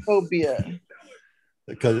working. Phobia.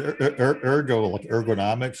 Because ergo, like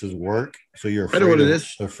ergonomics, is work. So you're I know what it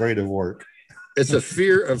is. Afraid of work. It's a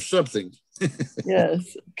fear of something.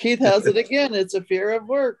 Yes. Keith has it again. It's a fear of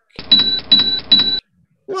work.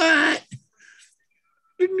 What?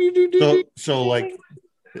 So like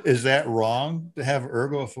Is that wrong to have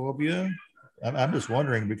ergophobia? I'm just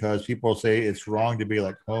wondering because people say it's wrong to be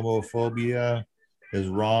like homophobia is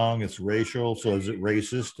wrong. It's racial. So is it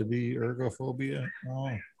racist to be ergophobia?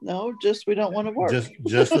 Oh, No, just we don't want to work.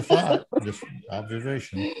 just a thought, just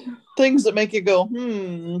observation. Things that make you go,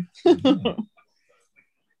 hmm.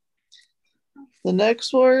 The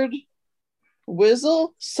next word,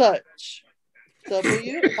 whizzle such.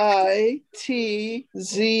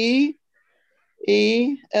 WIZZLESUCHT.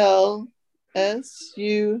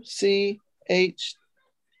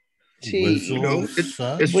 Whizzle it's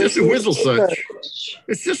such? just a whizzle such.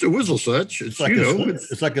 It's just a whizzle such. It's like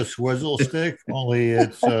it's like a swizzle stick, only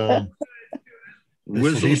it's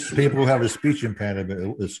whizzle. these people who have a speech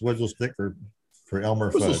impediment. A swizzle stick for Elmer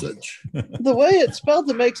Whizzle Fudd. such. The way it's spelled,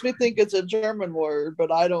 it makes me think it's a German word,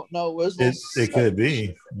 but I don't know. Whizzle It could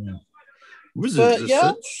be. Yeah. But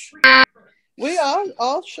yeah, such. we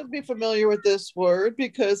all should be familiar with this word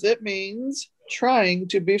because it means trying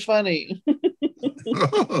to be funny.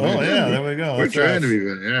 Oh yeah, there we go. We're That's trying us. to be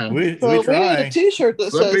funny. Yeah. We So we try. need a T-shirt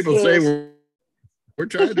that Some says people this. say we're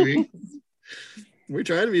trying to be. We're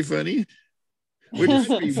trying to be funny. We're trying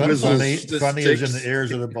to be Funny is in sticks. the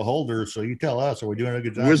ears of the beholder. So you tell us, are we doing a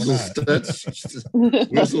good job? Whizzle Or not? such.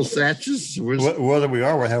 Whizzle satches. Whether we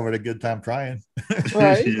are, we're having a good time trying.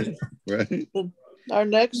 Right. Right. Our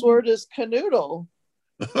next word is canoodle.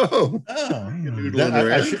 Oh. That's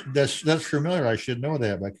familiar. I should know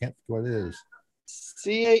that, but I can't think what it is.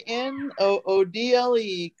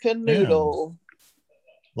 CANOODLE, canoodle.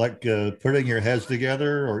 Like putting your heads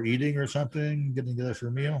together or eating or something, getting together for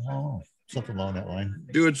a meal. Oh, something along that line.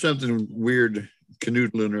 Doing something weird,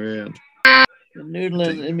 canoodling around.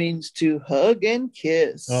 Canoodling, it means to hug and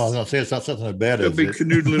kiss. Oh, I was gonna say it's not something bad. They'll Is be it?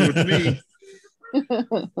 canoodling with me.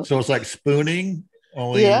 So it's like spooning,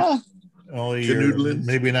 only Yeah. only you're Canoodling.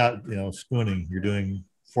 maybe not spooning. You're doing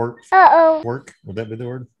fork work. Would that be the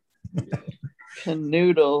word?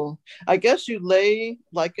 Canoodle. I guess you lay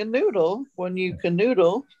like a noodle when you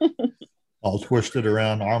canoodle. All twisted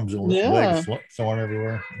around, arms and Yeah. legs thrown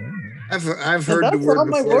everywhere. I've And heard the that's word all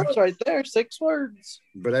my before, words right there. 6 words.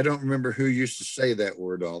 but I don't remember who used to say that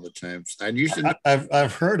word all the time. I used to.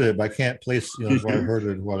 I've heard it, but I can't place where I heard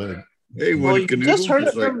it. What it. Hey, Well, want you to canoodle? just heard it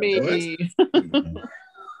It's like, from me.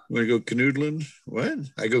 Want to go canoodling? What?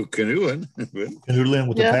 I go canoeing. Canoodling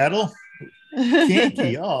with Yeah. the paddle?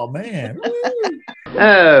 Kinky. Oh, man.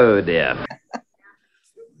 Oh, dear.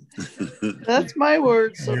 That's my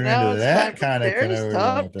word. So You're now into it's that time for kind of Terry's canoodling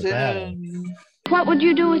top with the paddle. 10. What would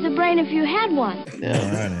you do with a brain if you had one? All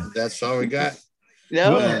righty. That's all we got. Yeah.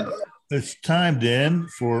 Well, it's time then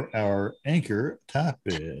for our anchor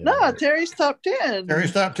topic. No, Terry's top 10.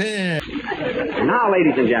 Terry's top 10. Now,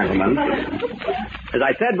 ladies and gentlemen, as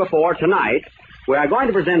I said before, tonight we are going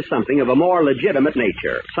to present something of a more legitimate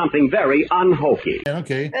nature, something very unhokey.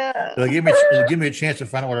 Okay. Yeah. Give me a chance to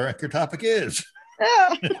find out what our anchor topic is.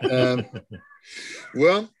 Yeah.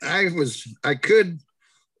 Well, I could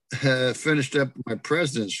finished up my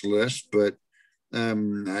president's list, but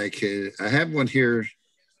I have one here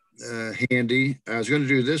handy. I was going to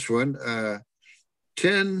do this one.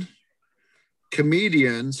 10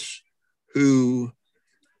 comedians who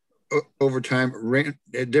over time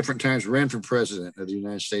at different times ran for president of the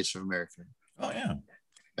United States of America. Oh, yeah.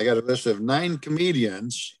 I got a list of 9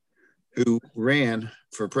 comedians who ran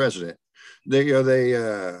for president. They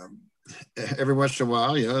every once in a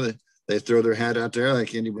while, they throw their hat out there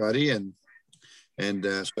like anybody, and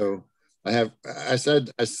so I said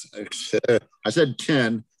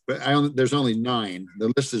 10, but there's only 9.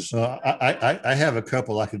 The list is. I have a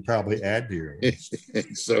couple I could probably add to your list.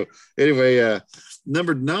 So anyway,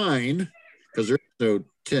 number 9, because there's no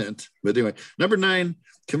 10th, but anyway, number 9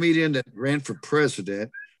 comedian that ran for president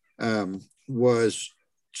was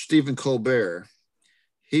Stephen Colbert.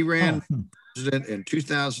 He ran president in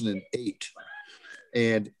 2008,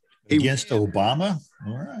 and against Obama.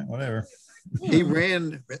 All right, whatever. He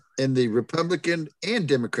ran in the Republican and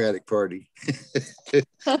Democratic Party. The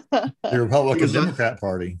Republican Democrat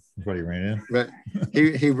Party is what he ran in. Right.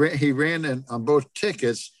 He ran on both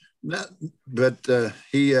tickets. But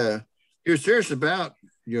he was serious about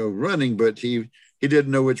running, but he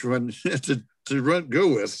didn't know which one to go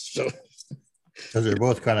with. So because they're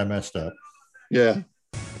both kind of messed up. Yeah.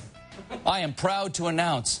 I am proud to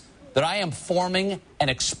announce that I am forming an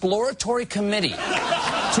exploratory committee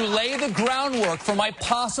to lay the groundwork for my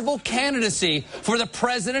possible candidacy for the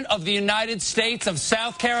President of the United States of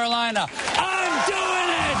South Carolina. I'm doing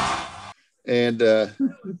it! And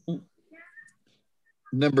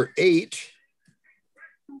number 8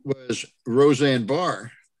 was Roseanne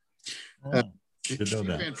Barr. She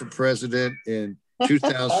ran for president in I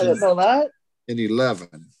didn't know that.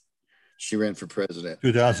 2011, she ran for president.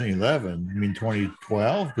 2011. You mean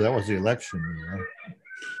 2012? That was the election.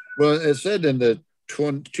 Well, it said in the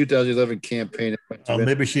 2011 campaign.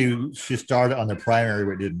 Maybe she started on the primary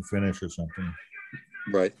but didn't finish or something.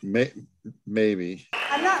 Right. Maybe.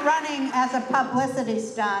 I'm not running as a publicity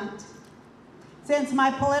stunt, since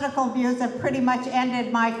my political views have pretty much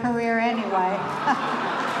ended my career anyway.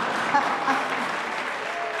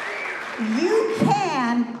 You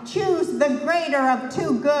can choose the greater of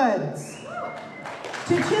two goods.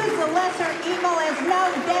 To choose the lesser evil is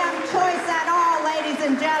no damn choice at all, ladies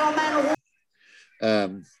and gentlemen.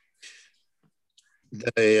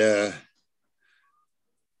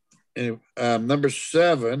 Number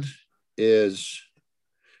 7 is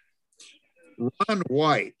Ron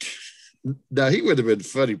White. Now, he would have been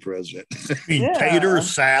funny president. Tater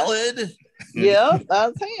salad? Yeah,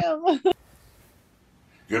 that's him.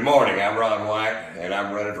 Good morning. I'm Ron White, and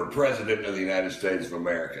I'm running for president of the United States of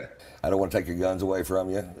America. I don't want to take your guns away from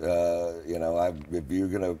you. If you're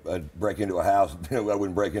going to break into a house, I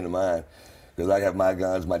wouldn't break into mine. Because I have my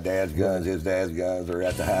guns, my dad's guns, his dad's guns are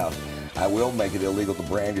at the house. I will make it illegal to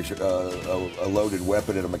brandish a loaded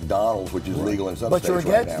weapon at a McDonald's, which is legal in some states right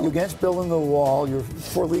now. But you're against building the wall. You're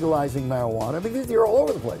for legalizing marijuana. I mean, you're all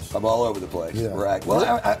over the place. I'm all over the place, right?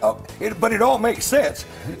 Well, but it all makes sense.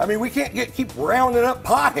 I mean, we can't keep rounding up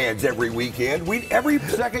potheads every weekend. Every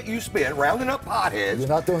second you spend rounding up potheads, you're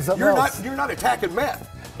not doing something else. You're not attacking meth,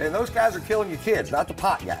 and those guys are killing your kids, not the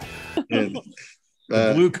pot guy.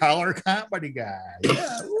 The blue collar comedy guy.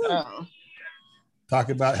 Yeah. Talk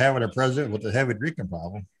about having a president with a heavy drinking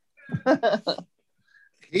problem.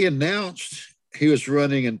 He announced he was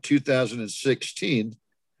running in 2016.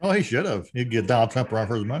 Oh, he should have. He'd get Donald Trump for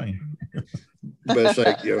his money. But it's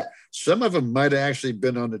like, some of them might have actually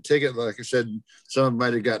been on the ticket. Like I said, some of them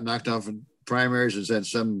might have got knocked off in primaries, and then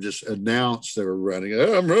some just announced they were running.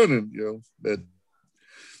 Oh, I'm running, But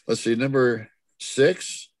let's see, number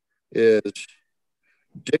 6 is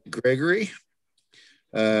Dick Gregory.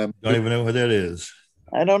 Don't even know who that is.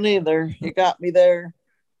 I don't either. You got me there.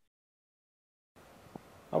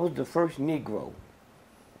 I was the first Negro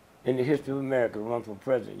in the history of America to run for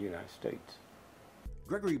president of the United States.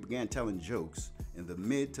 Gregory began telling jokes in the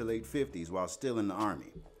mid to late 50s while still in the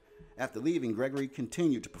Army. After leaving, Gregory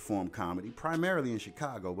continued to perform comedy, primarily in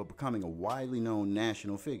Chicago, but becoming a widely known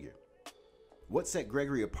national figure. What set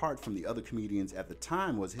Gregory apart from the other comedians at the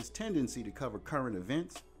time was his tendency to cover current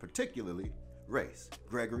events, particularly race.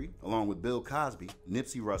 Gregory, along with Bill Cosby,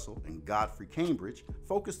 Nipsey Russell, and Godfrey Cambridge,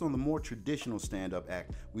 focused on the more traditional stand-up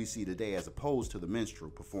act we see today as opposed to the minstrel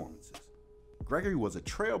performances. Gregory was a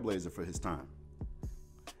trailblazer for his time.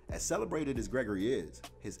 As celebrated as Gregory is,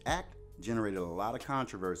 his act generated a lot of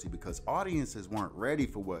controversy because audiences weren't ready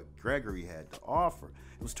for what Gregory had to offer.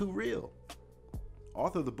 It was too real.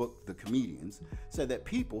 Author of the book, The Comedians, said that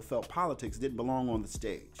people felt politics didn't belong on the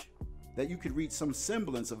stage, that you could reach some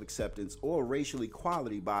semblance of acceptance or racial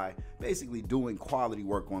equality by basically doing quality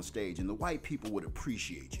work on stage, and the white people would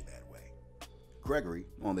appreciate you that way. Gregory,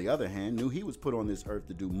 on the other hand, knew he was put on this earth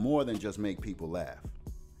to do more than just make people laugh.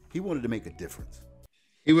 He wanted to make a difference.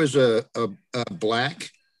 He was a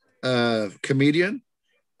black comedian.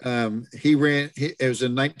 It was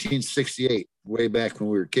in 1968. Way back when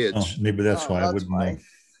we were kids. Oh, maybe that's why I wouldn't know.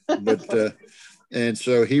 But and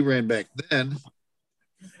so he ran back then.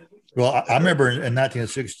 Well, I remember in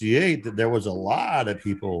 1968 that there was a lot of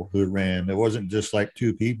people who ran. It wasn't just like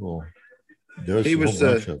 2 people. There was a whole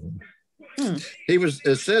bunch of them.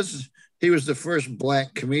 It says he was the first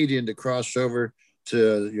black comedian to cross over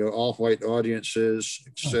to all white audiences,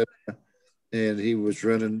 etc. And he was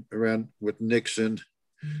running around with Nixon,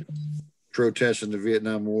 protesting the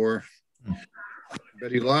Vietnam War.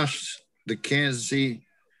 But he lost the Kansas City,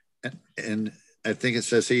 and I think it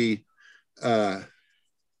says he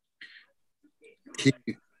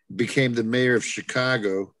became the mayor of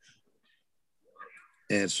Chicago,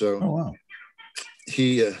 and so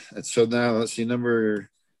so now let's see, number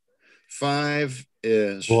 5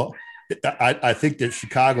 is I think that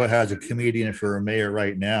Chicago has a comedian for a mayor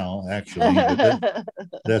right now, actually.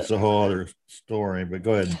 That's a whole other story. But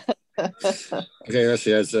go ahead. Okay, let's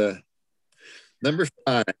see. That's number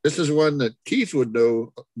 5. This is one that Keith would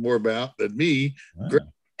know more about than me. Gracie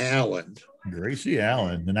Allen. Gracie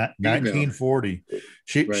Allen, in 1940.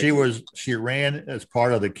 She ran as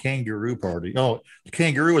part of the Kangaroo Party. Oh, the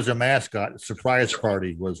Kangaroo was a mascot. Surprise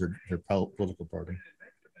Party was her political party.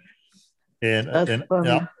 And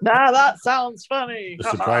that sounds funny. The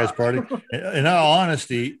Surprise Party. In all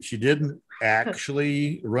honesty, she didn't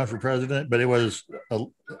actually run for president, but it was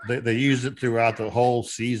they used it throughout the whole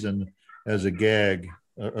season as a gag,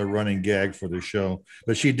 a running gag for the show.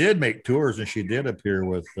 But she did make tours, and she did appear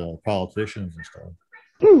with politicians and stuff.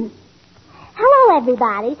 Hello,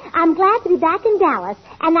 everybody. I'm glad to be back in Dallas.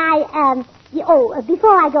 And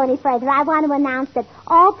before I go any further, I want to announce that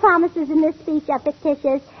all promises in this speech are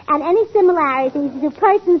fictitious, and any similarities to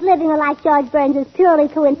persons living like George Burns is purely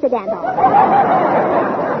coincidental.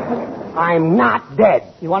 I'm not dead.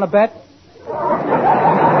 You want to bet?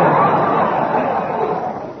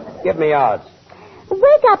 Give me odds.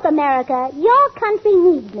 Wake up, America. Your country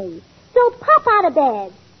needs me. So pop out of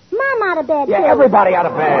bed. Mom out of bed, Yeah, too. everybody out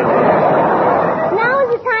of bed. Now is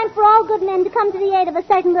the time for all good men to come to the aid of a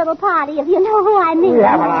certain little party, if you know who I mean. We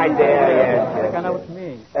have an idea, yes. I know what you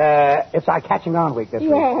mean. It's our catching on week this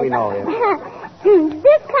week. Yes. We know it.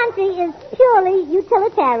 This country is purely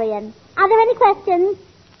utilitarian. Are there any questions?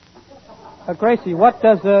 Gracie, what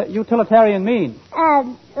does utilitarian mean? Are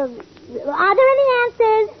there any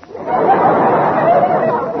answers?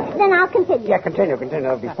 Then I'll continue. Yeah, continue.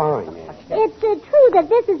 That'll be fine. Yeah. It's true that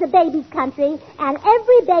this is a baby's country, and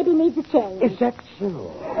every baby needs a change. Is that so?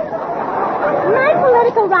 My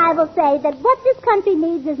political rivals say that what this country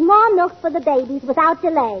needs is more milk for the babies without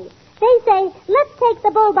delay. They say, let's take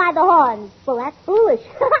the bull by the horns. Well, that's foolish.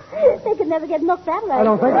 They could never get milk that way. I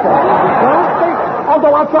don't think so.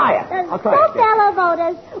 Although I'll try it. So, fellow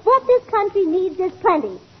voters, what this country needs is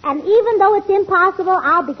plenty. And even though it's impossible,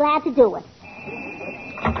 I'll be glad to do it.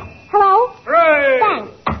 Hello? Hooray!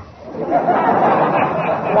 Thanks.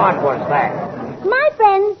 What was that? My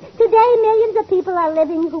friends, today millions of people are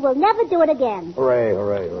living who will never do it again. Hooray,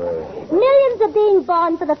 hooray, hooray. Millions are being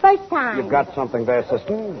born for the first time. You've got something there,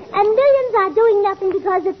 sister. And millions are doing nothing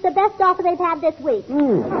because it's the best offer they've had this week.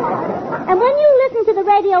 And when you listen to the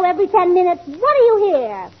radio every 10 minutes, what do you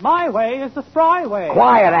hear? My way is the spry way.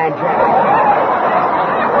 Quiet, Aunt Jack.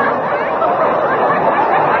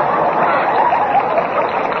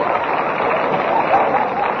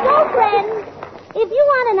 If you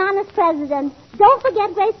want an honest president, don't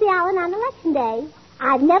forget Gracie Allen on Election Day.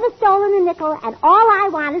 I've never stolen a nickel, and all I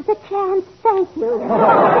want is a chance. Thank you.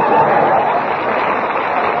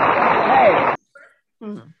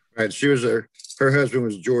 Right, she was her husband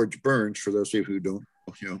was George Burns, for those of you who don't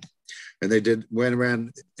know, and they went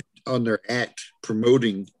around on their act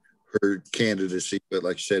promoting her candidacy, but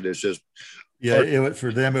like I said, it's just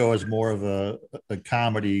For them it was more of a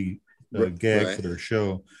comedy gag for their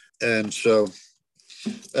show. And so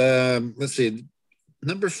let's see,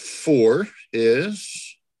 number 4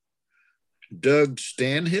 is Doug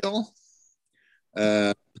Stanhill.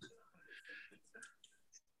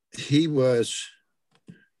 He was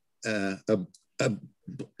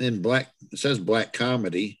in black, it says black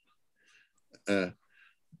comedy.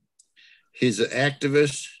 He's an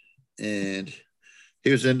activist, and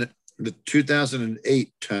he was in the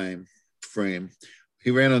 2008 time frame. He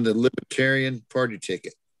ran on the Libertarian Party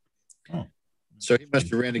ticket. So he must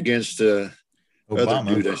have ran against Obama.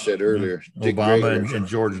 Other dude I said earlier. Obama and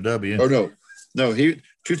George W. Oh, no.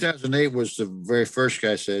 2008 was the very first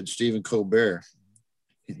guy said, Stephen Colbert.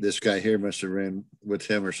 This guy here must have ran with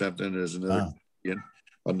him or something as another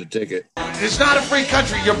on the ticket. It's not a free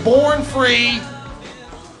country. You're born free.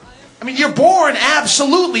 I mean, you're born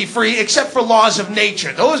absolutely free, except for laws of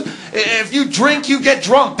nature. If you drink, you get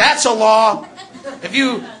drunk. That's a law. If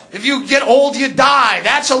you get old, you die.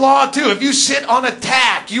 That's a law, too. If you sit on a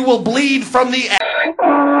tack, you will bleed from the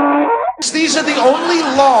ass. These are the only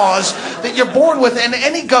laws that you're born with, and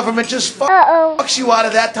any government just fucks you out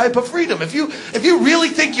of that type of freedom. If you really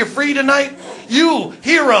think you're free tonight, you,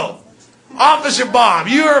 hero, Officer Bomb,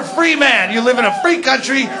 you're a free man. You live in a free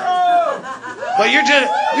country, but you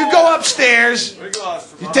go upstairs,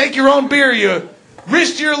 you take your own beer you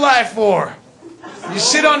risked your life for. You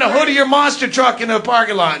sit on the hood of your monster truck in the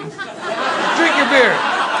parking lot and drink your beer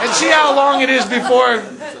and see how long it is before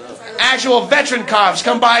actual veteran cops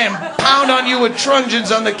come by and pound on you with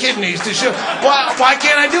truncheons on the kidneys to show, why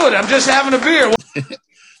can't I do it? I'm just having a beer.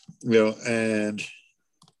 And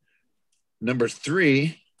number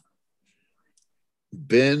 3,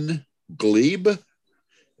 Ben Glebe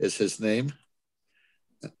is his name.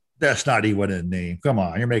 That's not even a name. Come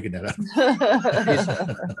on, you're making that up.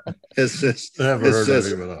 Never heard of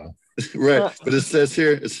him at all. Right, but it says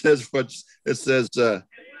here,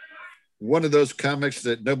 one of those comics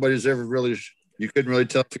that nobody's ever really, you couldn't really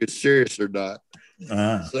tell if he was serious or not.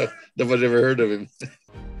 So nobody's ever heard of him.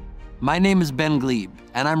 My name is Ben Glebe,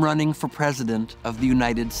 and I'm running for president of the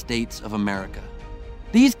United States of America.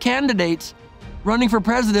 These candidates running for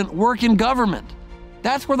president work in government.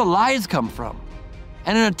 That's where the lies come from.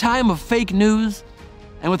 And in a time of fake news,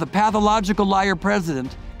 and with a pathological liar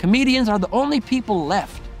president, comedians are the only people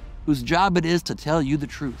left whose job it is to tell you the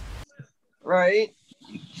truth. Right.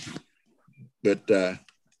 But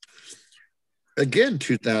again,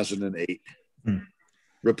 2008,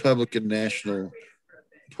 Republican National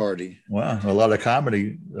Party. Wow, a lot of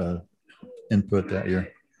comedy input that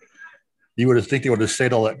year. You would have think they would have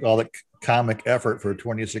saved all that comic effort for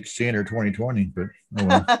 2016 or 2020, but oh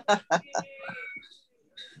well.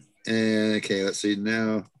 And okay, let's see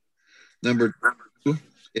now. Number 2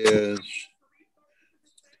 is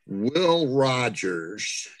Will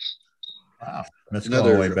Rogers. Wow, that's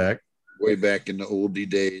another way back. Way back in the oldie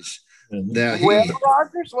days. Now Will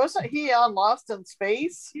Rogers, wasn't he on Lost in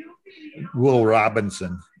Space? Will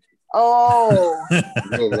Robinson. Oh,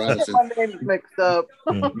 Will Robinson. my name's mixed up.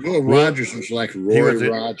 Will Rogers was like Roy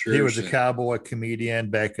Rogers. He was a cowboy comedian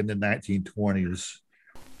back in the 1920s.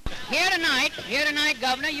 Here tonight,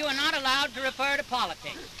 Governor, you are not allowed to refer to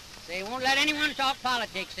politics. They won't let anyone talk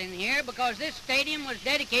politics in here because this stadium was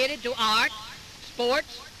dedicated to art,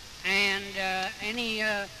 sports, and any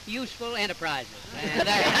useful enterprises.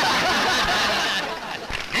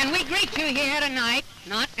 And we greet you here tonight,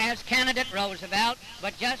 not as candidate Roosevelt,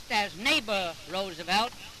 but just as neighbor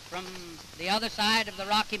Roosevelt from the other side of the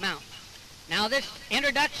Rocky Mountains. Now, this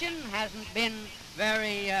introduction hasn't been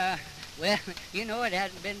very, well, you know, it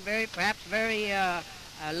hasn't been perhaps very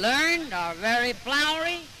learned or very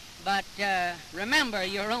flowery, but remember,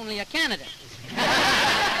 you're only a candidate.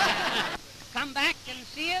 Come back and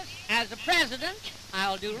see us. As a president,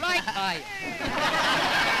 I'll do right by you.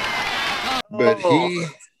 But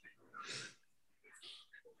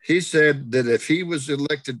he said that if he was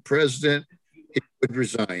elected president, he would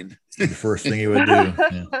resign. The first thing he would do.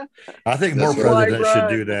 Yeah. I think more presidents should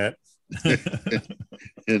do that.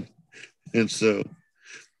 and so,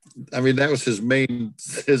 I mean, that was his main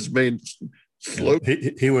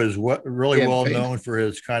slogan. He was really well known for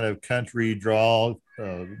his kind of country drawl,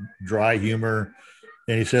 dry humor.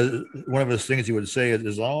 And he said one of his things he would say is,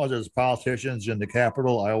 as long as there's politicians in the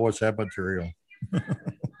Capitol, I always have material.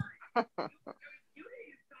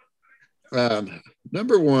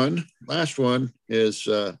 Number 1, last one is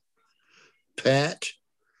Pat.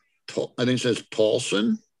 I think it says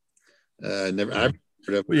Paulson. I've heard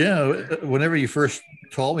of. Yeah, whenever you first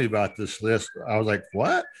told me about this list, I was like,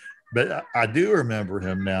 "What?" But I do remember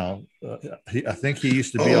him now. I think he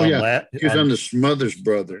used to be on. Yeah. He was on the Smothers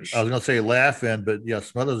Brothers. I was going to say Laugh-In, but yeah,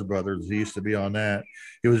 Smothers Brothers. He used to be on that.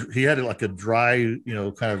 He had like a dry,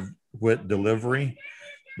 kind of wit delivery,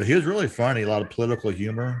 but he was really funny. A lot of political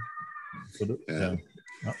humor. So, yeah.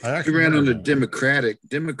 He ran on the Democratic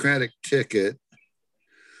ticket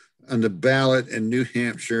on the ballot in New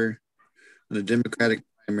Hampshire, on the Democratic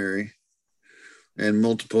primary, and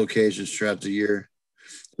multiple occasions throughout the year.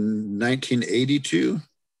 In 1982,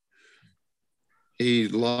 he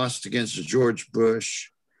lost against George Bush.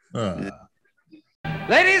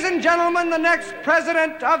 Ladies and gentlemen, the next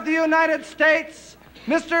president of the United States,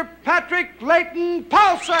 Mr. Patrick Layton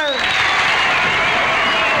Paulson.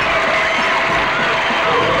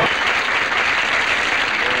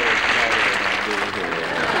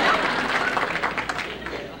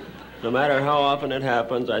 No matter how often it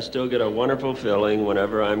happens, I still get a wonderful feeling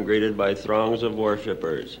whenever I'm greeted by throngs of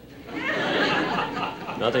worshipers.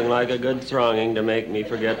 Nothing like a good thronging to make me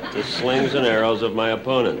forget the slings and arrows of my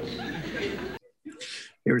opponents.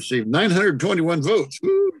 He received 921 votes.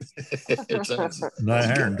 It's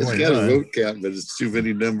 921. It's got a vote count, but it's too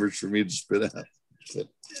many numbers for me to spit out.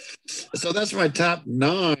 So that's my top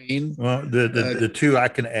 9. Well, the 2 I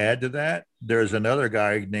can add to that, there's another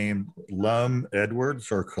guy named Lum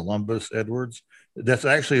Edwards or Columbus Edwards. That's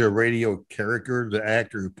actually a radio character. The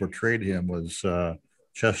actor who portrayed him was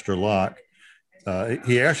Chester Locke.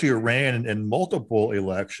 He actually ran in multiple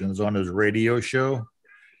elections on his radio show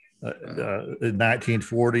in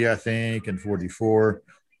 1940, I think, and 44.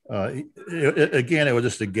 Again, it was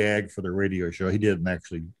just a gag for the radio show. He didn't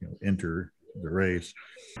actually enter the race.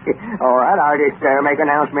 All right, I'll just make an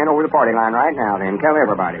announcement over the party line right now, then. Tell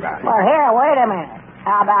everybody about it. Well, here, wait a minute.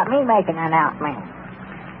 How about me making an announcement?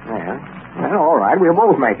 Yeah. Well, all right, we'll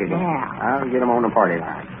both make it. Yeah. I'll get them on the party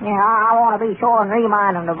line. Yeah, I want to be sure and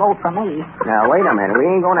remind them to vote for me. Now, wait a minute. We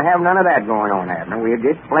ain't going to have none of that going on happening. We'll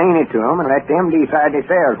just explain it to them and let them decide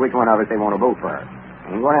themselves which one of us they want to vote for.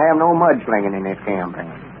 Ain't going to have no mudslinging in this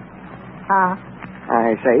campaign. Huh?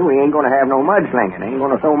 I say, we ain't going to have no mudslinging. Ain't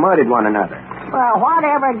going to throw mud at one another. Well,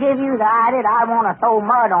 whatever give you the idea I want to throw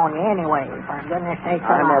mud on you anyway, for goodness sake.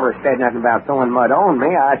 I never said nothing about throwing mud on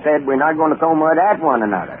me. I said we're not going to throw mud at one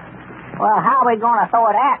another. Well, how are we going to throw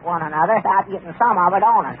it at one another without getting some of it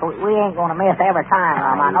on us? We ain't going to miss every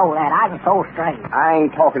time, I know that. I can throw straight. I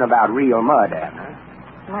ain't talking about real mud, Abner.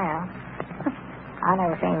 Well, I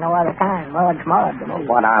never seen no other kind. Mud's mud to me.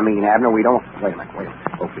 What I mean, Abner, we don't... Wait a minute.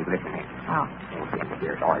 Okay, listen here. Oh.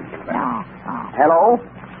 Here's arguing about. No. Hello?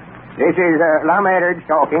 This is Lum Edwards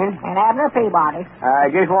talking. And Abner Peabody. I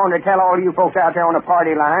just wanted to tell all you folks out there on the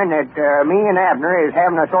party line that me and Abner is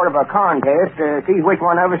having a sort of a contest to see which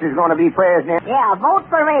one of us is going to be president. Yeah, vote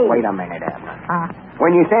for me. Wait a minute, Abner.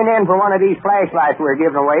 When you send in for one of these flashlights we're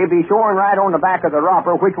giving away, be sure and write on the back of the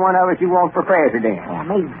wrapper which one of us you want for president. Yeah,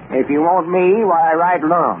 me. If you want me, why, write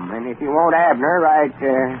Lum. And if you want Abner, write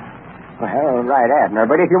Abner.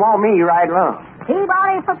 But if you want me, write Lum.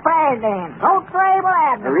 Peabody for president. Vote for Abel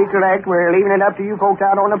Abner. Recollect, we're leaving it up to you folks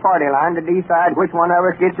out on the party line to decide which one of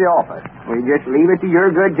us gets the office. We just leave it to your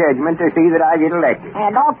good judgment to see that I get elected.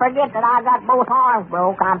 And don't forget that I got both arms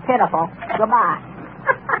broke. I'm pitiful. Goodbye.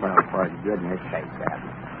 Well, for goodness sake,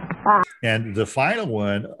 Abner. And the final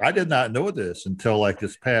one, I did not know this until like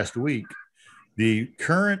this past week. The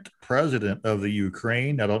current president of the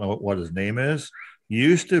Ukraine, I don't know what his name is,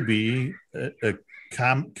 used to be a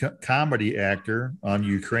comedy actor on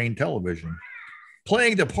Ukraine television,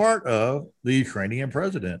 playing the part of the Ukrainian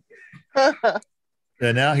president.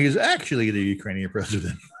 And now he's actually the Ukrainian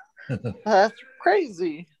president. That's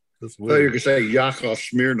crazy. That's So you could say Yakov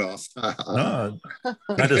Smirnov. No,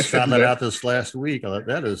 I just found that out this last week. I thought,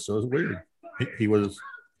 that is so weird. He was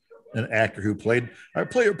an actor who I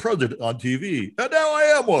play a president on TV, and now I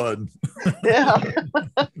am one. Yeah.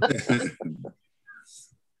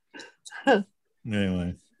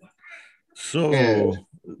 Anyway, so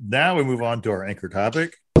now we move on to our anchor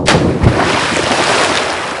topic. Which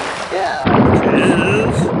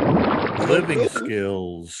is living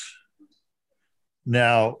skills.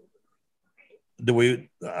 Now,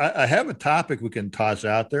 I have a topic we can toss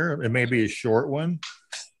out there. It may be a short one.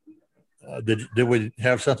 Did we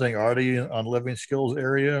have something already on living skills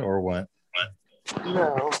area or what?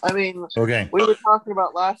 No, I mean, okay. We were talking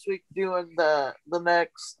about last week doing the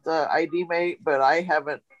next ID mate, but I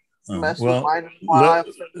haven't messed with mine.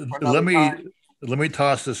 Let me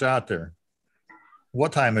toss this out there.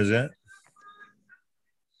 What time is it?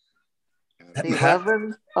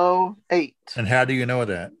 11:08. And how do you know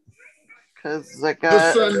that? Because I got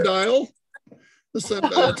the sundial. The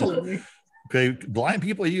sundial told me. Okay, blind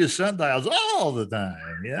people use sundials all the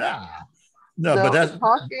time. Yeah. No, so but that's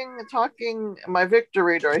talking my Victor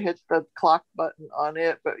reader. I hit the clock button on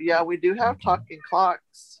it, but yeah, we do have talking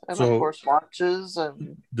clocks and of course watches.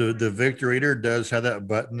 And the Victor reader does have that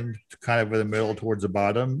button kind of in the middle towards the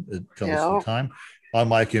bottom. It tells the time. On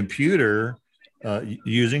my computer,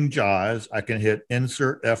 using JAWS, I can hit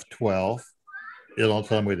insert F12. It'll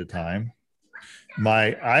tell me the time.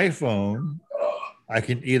 My iPhone, I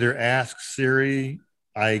can either ask Siri.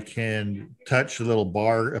 I can touch the little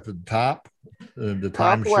bar up at the top. The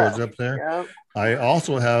time shows up there. Yep. I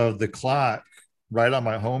also have the clock right on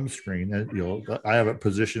my home screen. And, I have it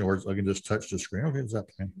positioned where I can just touch the screen. Okay, it's up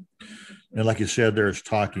there. And like you said, there's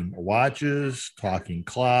talking watches, talking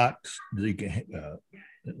clocks. You can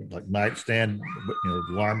like nightstand,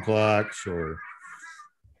 alarm clocks or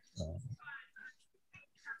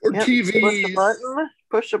TVs.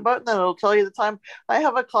 Push a button and it'll tell you the time. I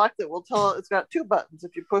have a clock that will tell. It's got two buttons.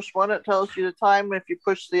 If you push one, it tells you the time. If you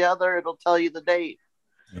push the other, it'll tell you the date.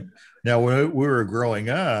 Now, when we were growing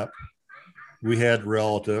up, we had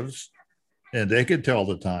relatives, and they could tell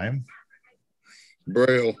the time.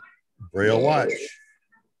 Braille watch,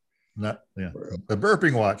 not a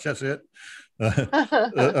burping watch. That's it.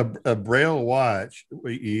 A Braille watch.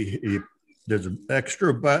 There's an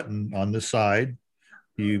extra button on the side.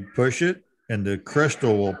 You push it, and the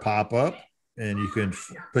crystal will pop up, and you can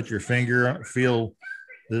put your finger on, feel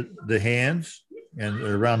the hands, and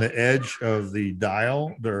around the edge of the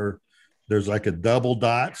dial, there's like a double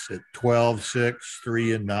dots at 12, 6,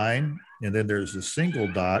 3, and 9, and then there's a single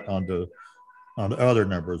dot on the other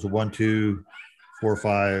numbers, 1, 2, 4,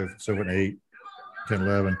 5, 7, 8, 10,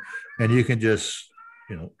 11, and you can just,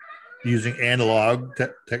 using analog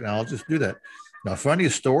technologies, do that. Now, funny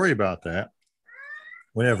story about that.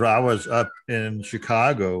 Whenever I was up in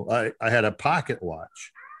Chicago, I had a pocket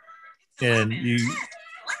watch, and you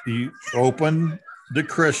open the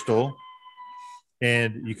crystal,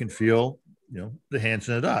 and you can feel the hands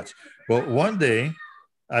and the dots. Well, one day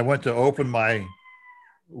I went to open my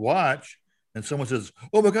watch, and someone says,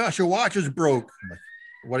 "Oh my gosh, your watch is broke." I'm like,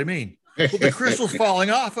 "What do you mean?" "Well, the crystal's falling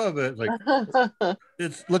off of it."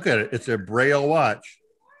 It's look at it. It's a Braille watch.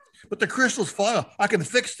 "But the crystal's falling off. I can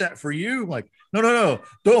fix that for you." I'm like, no,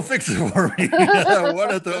 don't fix it for me. I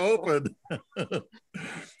want it to open.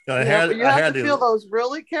 I but you have to feel to those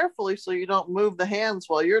really carefully so you don't move the hands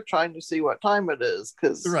while you're trying to see what time it is.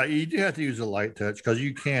 Because right, you do have to use a light touch because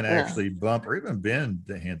you can actually bump or even bend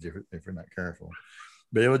the hands if you're not careful.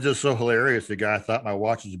 But it was just so hilarious. The guy thought my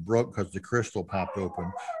watch was broke because the crystal popped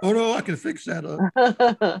open. Oh no, I can fix that up.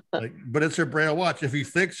 But it's a Braille watch. If you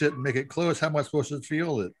fix it and make it close, how am I supposed to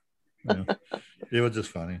feel it? It was just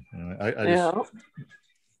funny. I just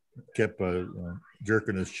kept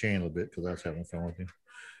jerking his chain a little bit because I was having fun with him.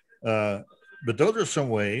 But those are some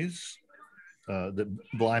ways that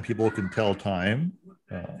blind people can tell time.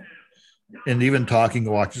 And even talking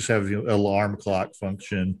watches have alarm clock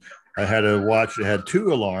function. I had a watch that had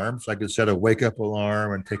 2 alarms. I could set a wake up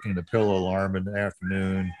alarm and taking the pill alarm in the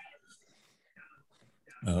afternoon.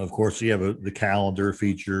 Of course, you have the calendar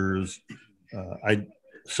features.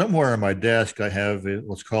 Somewhere on my desk, I have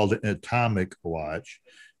what's called an atomic watch,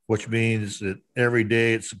 which means that every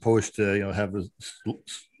day it's supposed to have a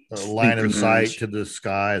line of sight to the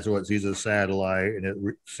sky, so it sees a satellite and it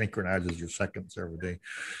synchronizes your seconds every day,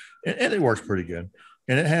 and it works pretty good.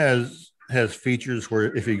 And it has features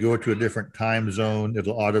where if you go to a different time zone,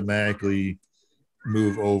 it'll automatically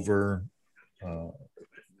move over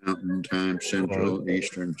Mountain Time, Central,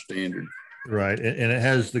 Eastern Standard. Right, and it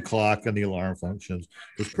has the clock and the alarm functions.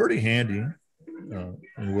 It's pretty handy and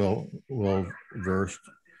well versed.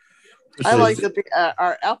 I like that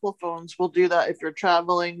our Apple phones will do that if you're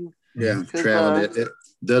traveling. Yeah, traveling. It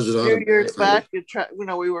does it a few years back.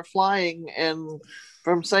 We were flying and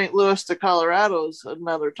from St. Louis to Colorado's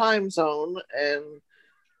another time zone, and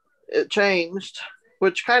it changed,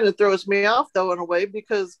 which kind of throws me off though in a way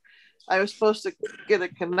because I was supposed to get a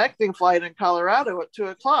connecting flight in Colorado at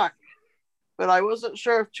 2:00, but I wasn't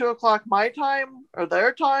sure if 2:00 my time or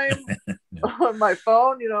their time on my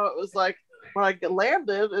phone. It was like when I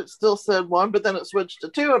landed, it still said 1, but then it switched to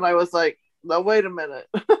 2, and I was like, "No, wait a minute."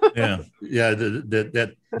 yeah.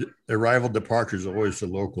 That arrival departure is always the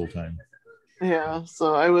local time. Yeah,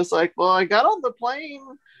 so I was like, well, I got on the plane.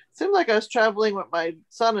 Seemed like I was traveling with my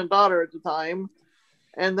son and daughter at the time.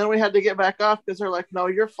 And then we had to get back off because they're like, no,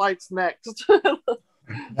 your flight's next. The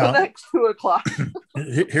next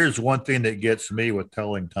 2:00. Here's one thing that gets me with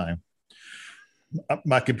telling time.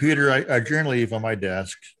 My computer, I generally leave on my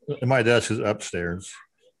desk. And my desk is upstairs.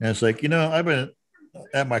 And it's like, I've been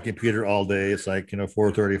at my computer all day. It's like,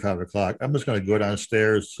 4:30, 5:00. I'm just going to go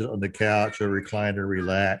downstairs, sit on the couch or recliner,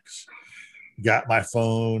 relax. Got my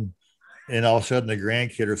phone, and all of a sudden the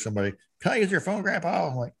grandkid or somebody, can I use your phone, Grandpa?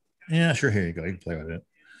 I'm like, yeah, sure, here you go, you can play with it.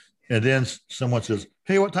 And then someone says,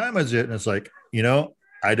 hey, what time is it? And it's like,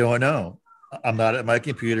 I don't know. I'm not at my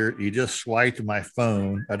computer. You just swiped my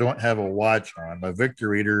phone. I don't have a watch on. My Victor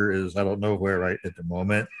reader is I don't know where right at the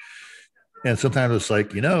moment. And sometimes it's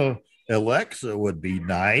like, Alexa would be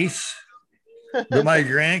nice, but my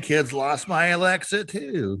grandkids lost my Alexa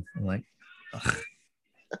too. I'm like, ugh.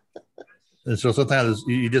 And so sometimes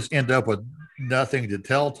you just end up with nothing to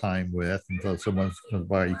tell time with until someone comes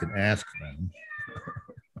by, you can ask them.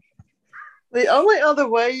 The only other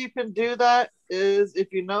way you can do that is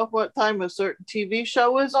if you know what time a certain TV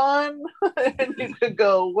show is on, and you could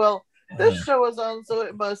go, well, this show is on, so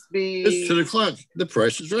it must be... It's 10:00. The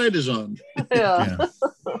Price is Right is on. Yeah.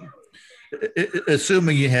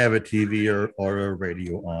 Assuming you have a TV or a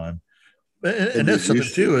radio on. And that's something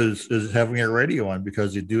too is having a radio on,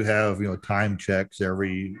 because you do have time checks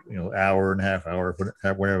every hour and a half hour,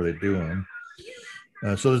 whenever they do them.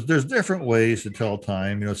 So there's different ways to tell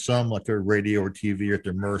time. Some like a radio or TV are at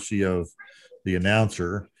the mercy of the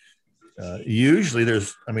announcer. Usually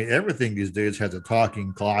everything these days has a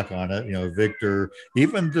talking clock on it. Victor,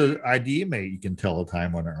 even the ID mate, you can tell the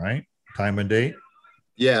time on it, right? Time and date.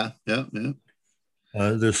 Yeah.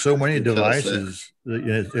 There's so many devices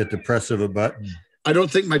at the press of a button. I don't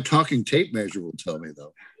think my talking tape measure will tell me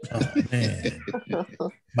though. Oh man,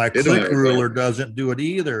 my click ruler doesn't do it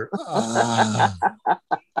either.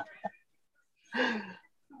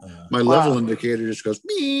 My level indicator just goes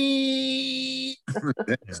me.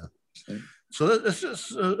 Yeah. So that's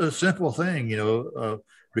just a simple thing,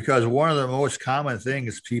 because one of the most common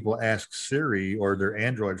things people ask Siri or their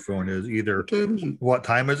Android phone is either what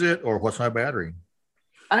time is it or what's my battery.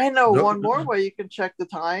 I know one more way you can check the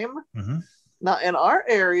time. Mm-hmm. Now, in our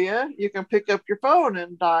area, you can pick up your phone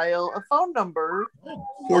and dial a phone number.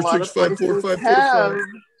 465-4545.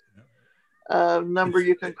 A number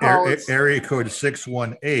you can call. Area code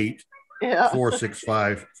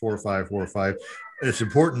 618-465-4545. It's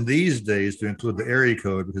important these days to include the area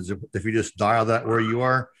code, because if you just dial that where you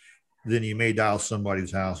are, then you may dial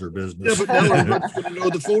somebody's house or business. Yeah, but now everybody's going to know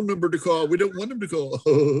the phone number to call. We don't want them to call.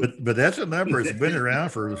 but that's a number that's been around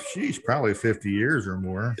for, probably 50 years or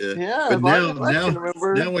more. Yeah. But I can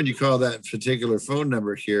remember. now when you call that particular phone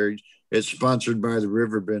number here, it's sponsored by the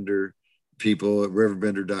Riverbender people at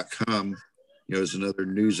riverbender.com. It's another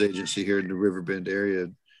news agency here in the Riverbend area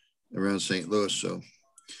around St. Louis. So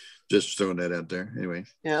just throwing that out there. Anyway.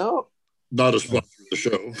 Yeah. Not a sponsor of the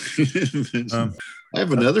show. I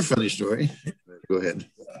have another funny story. Go ahead.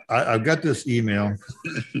 I've got this email.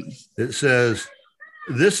 It says,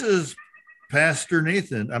 "This is Pastor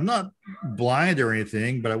Nathan. I'm not blind or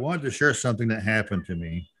anything, but I wanted to share something that happened to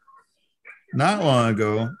me. Not long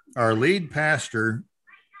ago, our lead pastor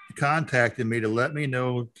contacted me to let me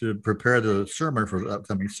know to prepare the sermon for the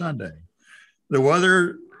upcoming Sunday. The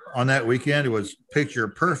weather on that weekend was picture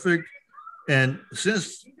perfect. And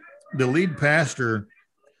since the lead pastor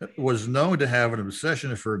was known to have an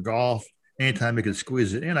obsession for golf anytime he could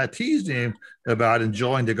squeeze it in, I teased him about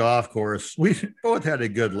enjoying the golf course. We both had a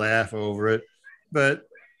good laugh over it, but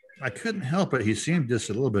I couldn't help it. He seemed just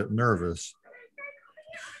a little bit nervous.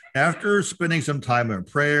 After spending some time in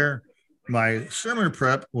prayer, my sermon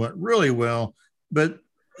prep went really well, but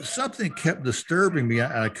something kept disturbing me,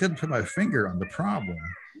 and I couldn't put my finger on the problem.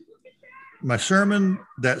 My sermon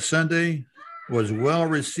that Sunday was well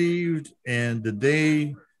received, and the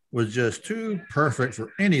day was just too perfect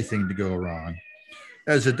for anything to go wrong.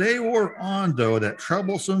 As the day wore on, though, that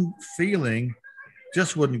troublesome feeling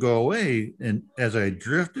just wouldn't go away. And as I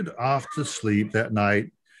drifted off to sleep that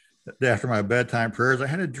night, after my bedtime prayers, I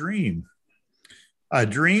had a dream. I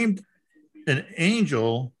dreamed an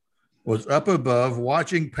angel was up above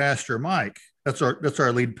watching Pastor Mike. That's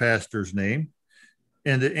our lead pastor's name.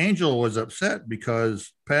 And the angel was upset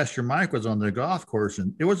because Pastor Mike was on the golf course,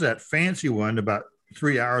 and it was that fancy one about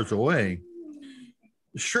 3 hours away.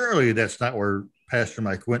 Surely that's not where Pastor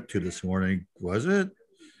Mike went to this morning, was it?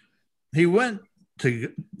 The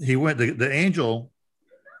angel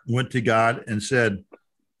went to God and said,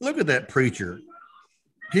 "Look at that preacher.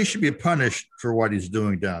 He should be punished for what he's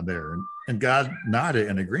doing down there." And God nodded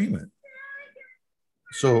in agreement.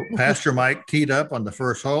 So Pastor Mike teed up on the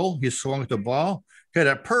first hole. He swung at the ball, had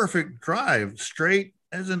a perfect drive, straight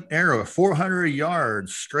as an arrow, 400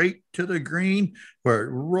 yards straight to the green, where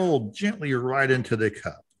it rolled gently right into the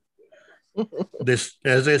cup. This,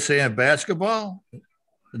 as they say in basketball,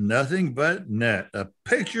 nothing but net. A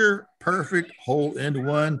picture perfect hole in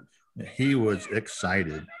one. He was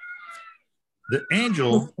excited. The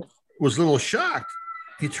angel was a little shocked.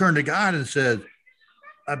 He turned to God and said,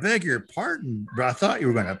 "I beg your pardon, but I thought you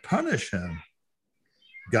were going to punish him."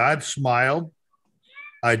 God smiled.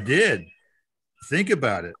 "I did. Think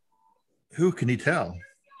about it. Who can he tell?"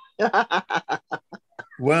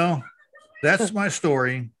 Well, that's my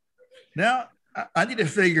story. Now, I need to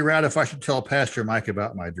figure out if I should tell Pastor Mike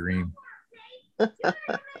about my dream.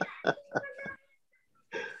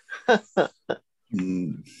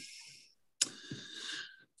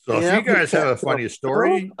 So if you guys have a funny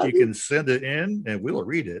story, you can send it in and we'll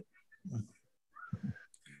read it.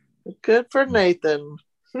 Good for Nathan.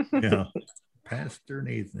 Yeah, Pastor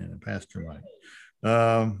Nathan and Pastor Mike.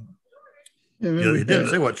 He didn't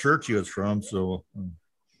say what church he was from, so we'll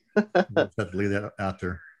have to leave that out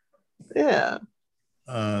there. Yeah.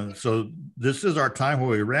 So this is our time where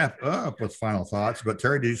we wrap up with final thoughts. But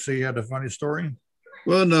Terry, did you say you had a funny story?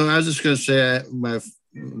 Well, no, I was just going to say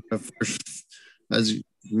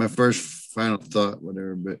my first final thought,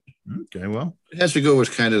 whatever. But okay, well, it has to go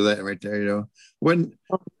with kind of that right there. When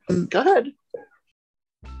go ahead.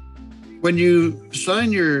 When you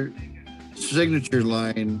sign your signature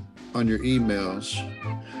line on your emails,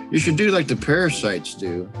 you should do like the parasites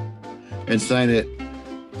do and sign it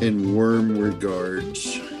in worm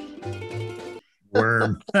regards.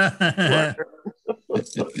 Worm.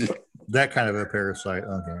 That kind of a parasite.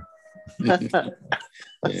 Okay.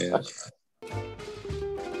 Yeah.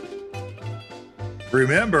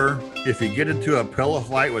 Remember, if you get into a pillow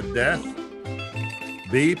fight with death,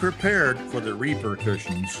 be prepared for the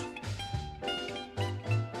repercussions.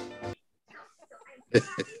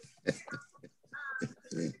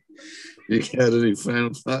 You got any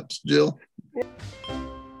final thoughts, Jill?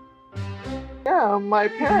 Yeah, my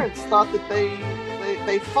parents thought that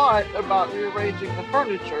they fought about rearranging the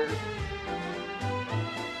furniture.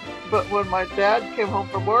 But when my dad came home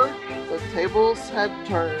from work, the tables had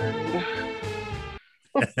turned.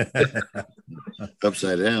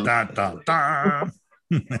 Upside down. Dun, dun, dun.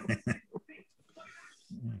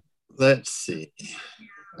 Let's see.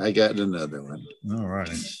 I got another one. All right.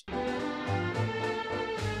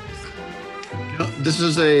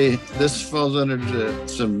 This falls under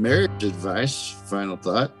some marriage advice. Final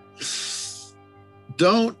thought.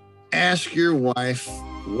 Don't ask your wife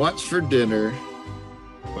what's for dinner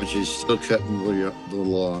when she's still cutting the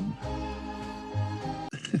lawn.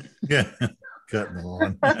 Yeah, cutting the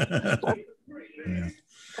lawn.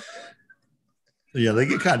 Yeah, they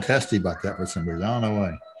get kind of testy about that for some reason. I don't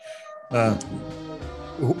know why.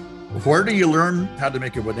 Where do you learn how to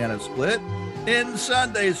make a banana split? In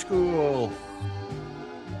Sunday school.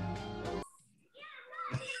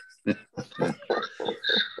 I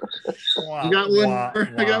got one more.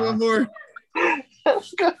 I got one more. Go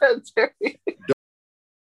ahead, Terry.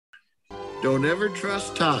 Don't ever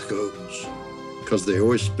trust tacos because they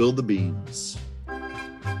always spill the beans.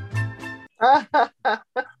 Right.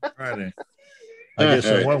 I guess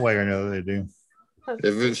in one way or another they do.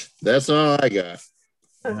 That's all I got.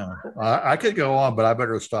 Yeah. I could go on, but I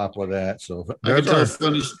better stop with that. So I can tell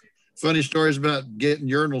funny stories about getting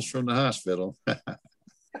urinals from the hospital.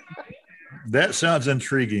 That sounds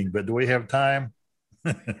intriguing, but do we have time?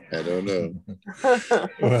 I don't know.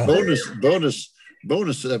 Well,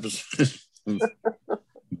 bonus episode.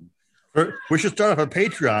 We should start off a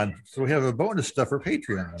Patreon, so we have a bonus stuff for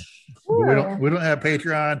Patreon. But we don't have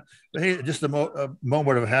Patreon. But hey, just a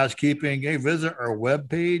moment of housekeeping. Hey, visit our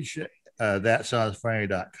webpage,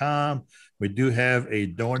 thatsoundsfunny.com. We do have a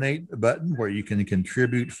donate button where you can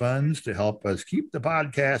contribute funds to help us keep the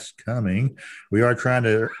podcast coming. We are trying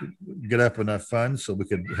to get up enough funds so we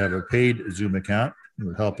could have a paid Zoom account. It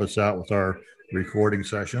would help us out with our recording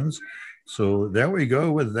sessions. So there we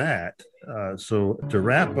go with that. So to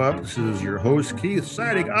wrap up, this is your host, Keith,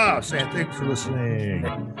 signing off, saying thanks for listening.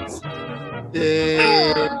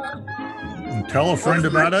 And tell a friend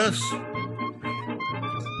about us.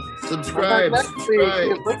 Subscribe.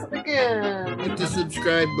 Listen again. Hit the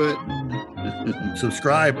subscribe button.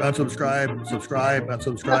 Subscribe, unsubscribe,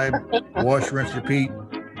 wash, rinse, repeat.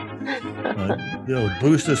 It'll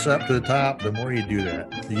boost us up to the top the more you do that.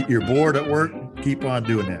 You're bored at work, keep on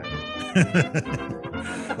doing that.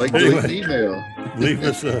 Like anyway, email. Leave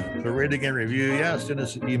us a rating and review. Yeah, send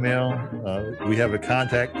us an email. We have a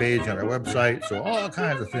contact page on our website. So all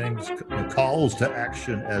kinds of things, calls to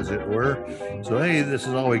action, as it were. So, hey, this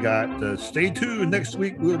is all we got. Stay tuned. Next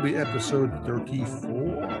week will be episode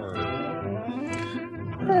 34.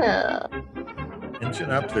 Yeah.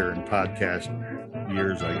 Inching up there in podcast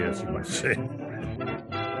years, I guess you might say.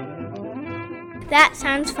 That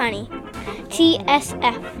sounds funny.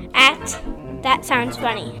 TSF at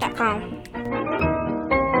thatsoundsfunny.com.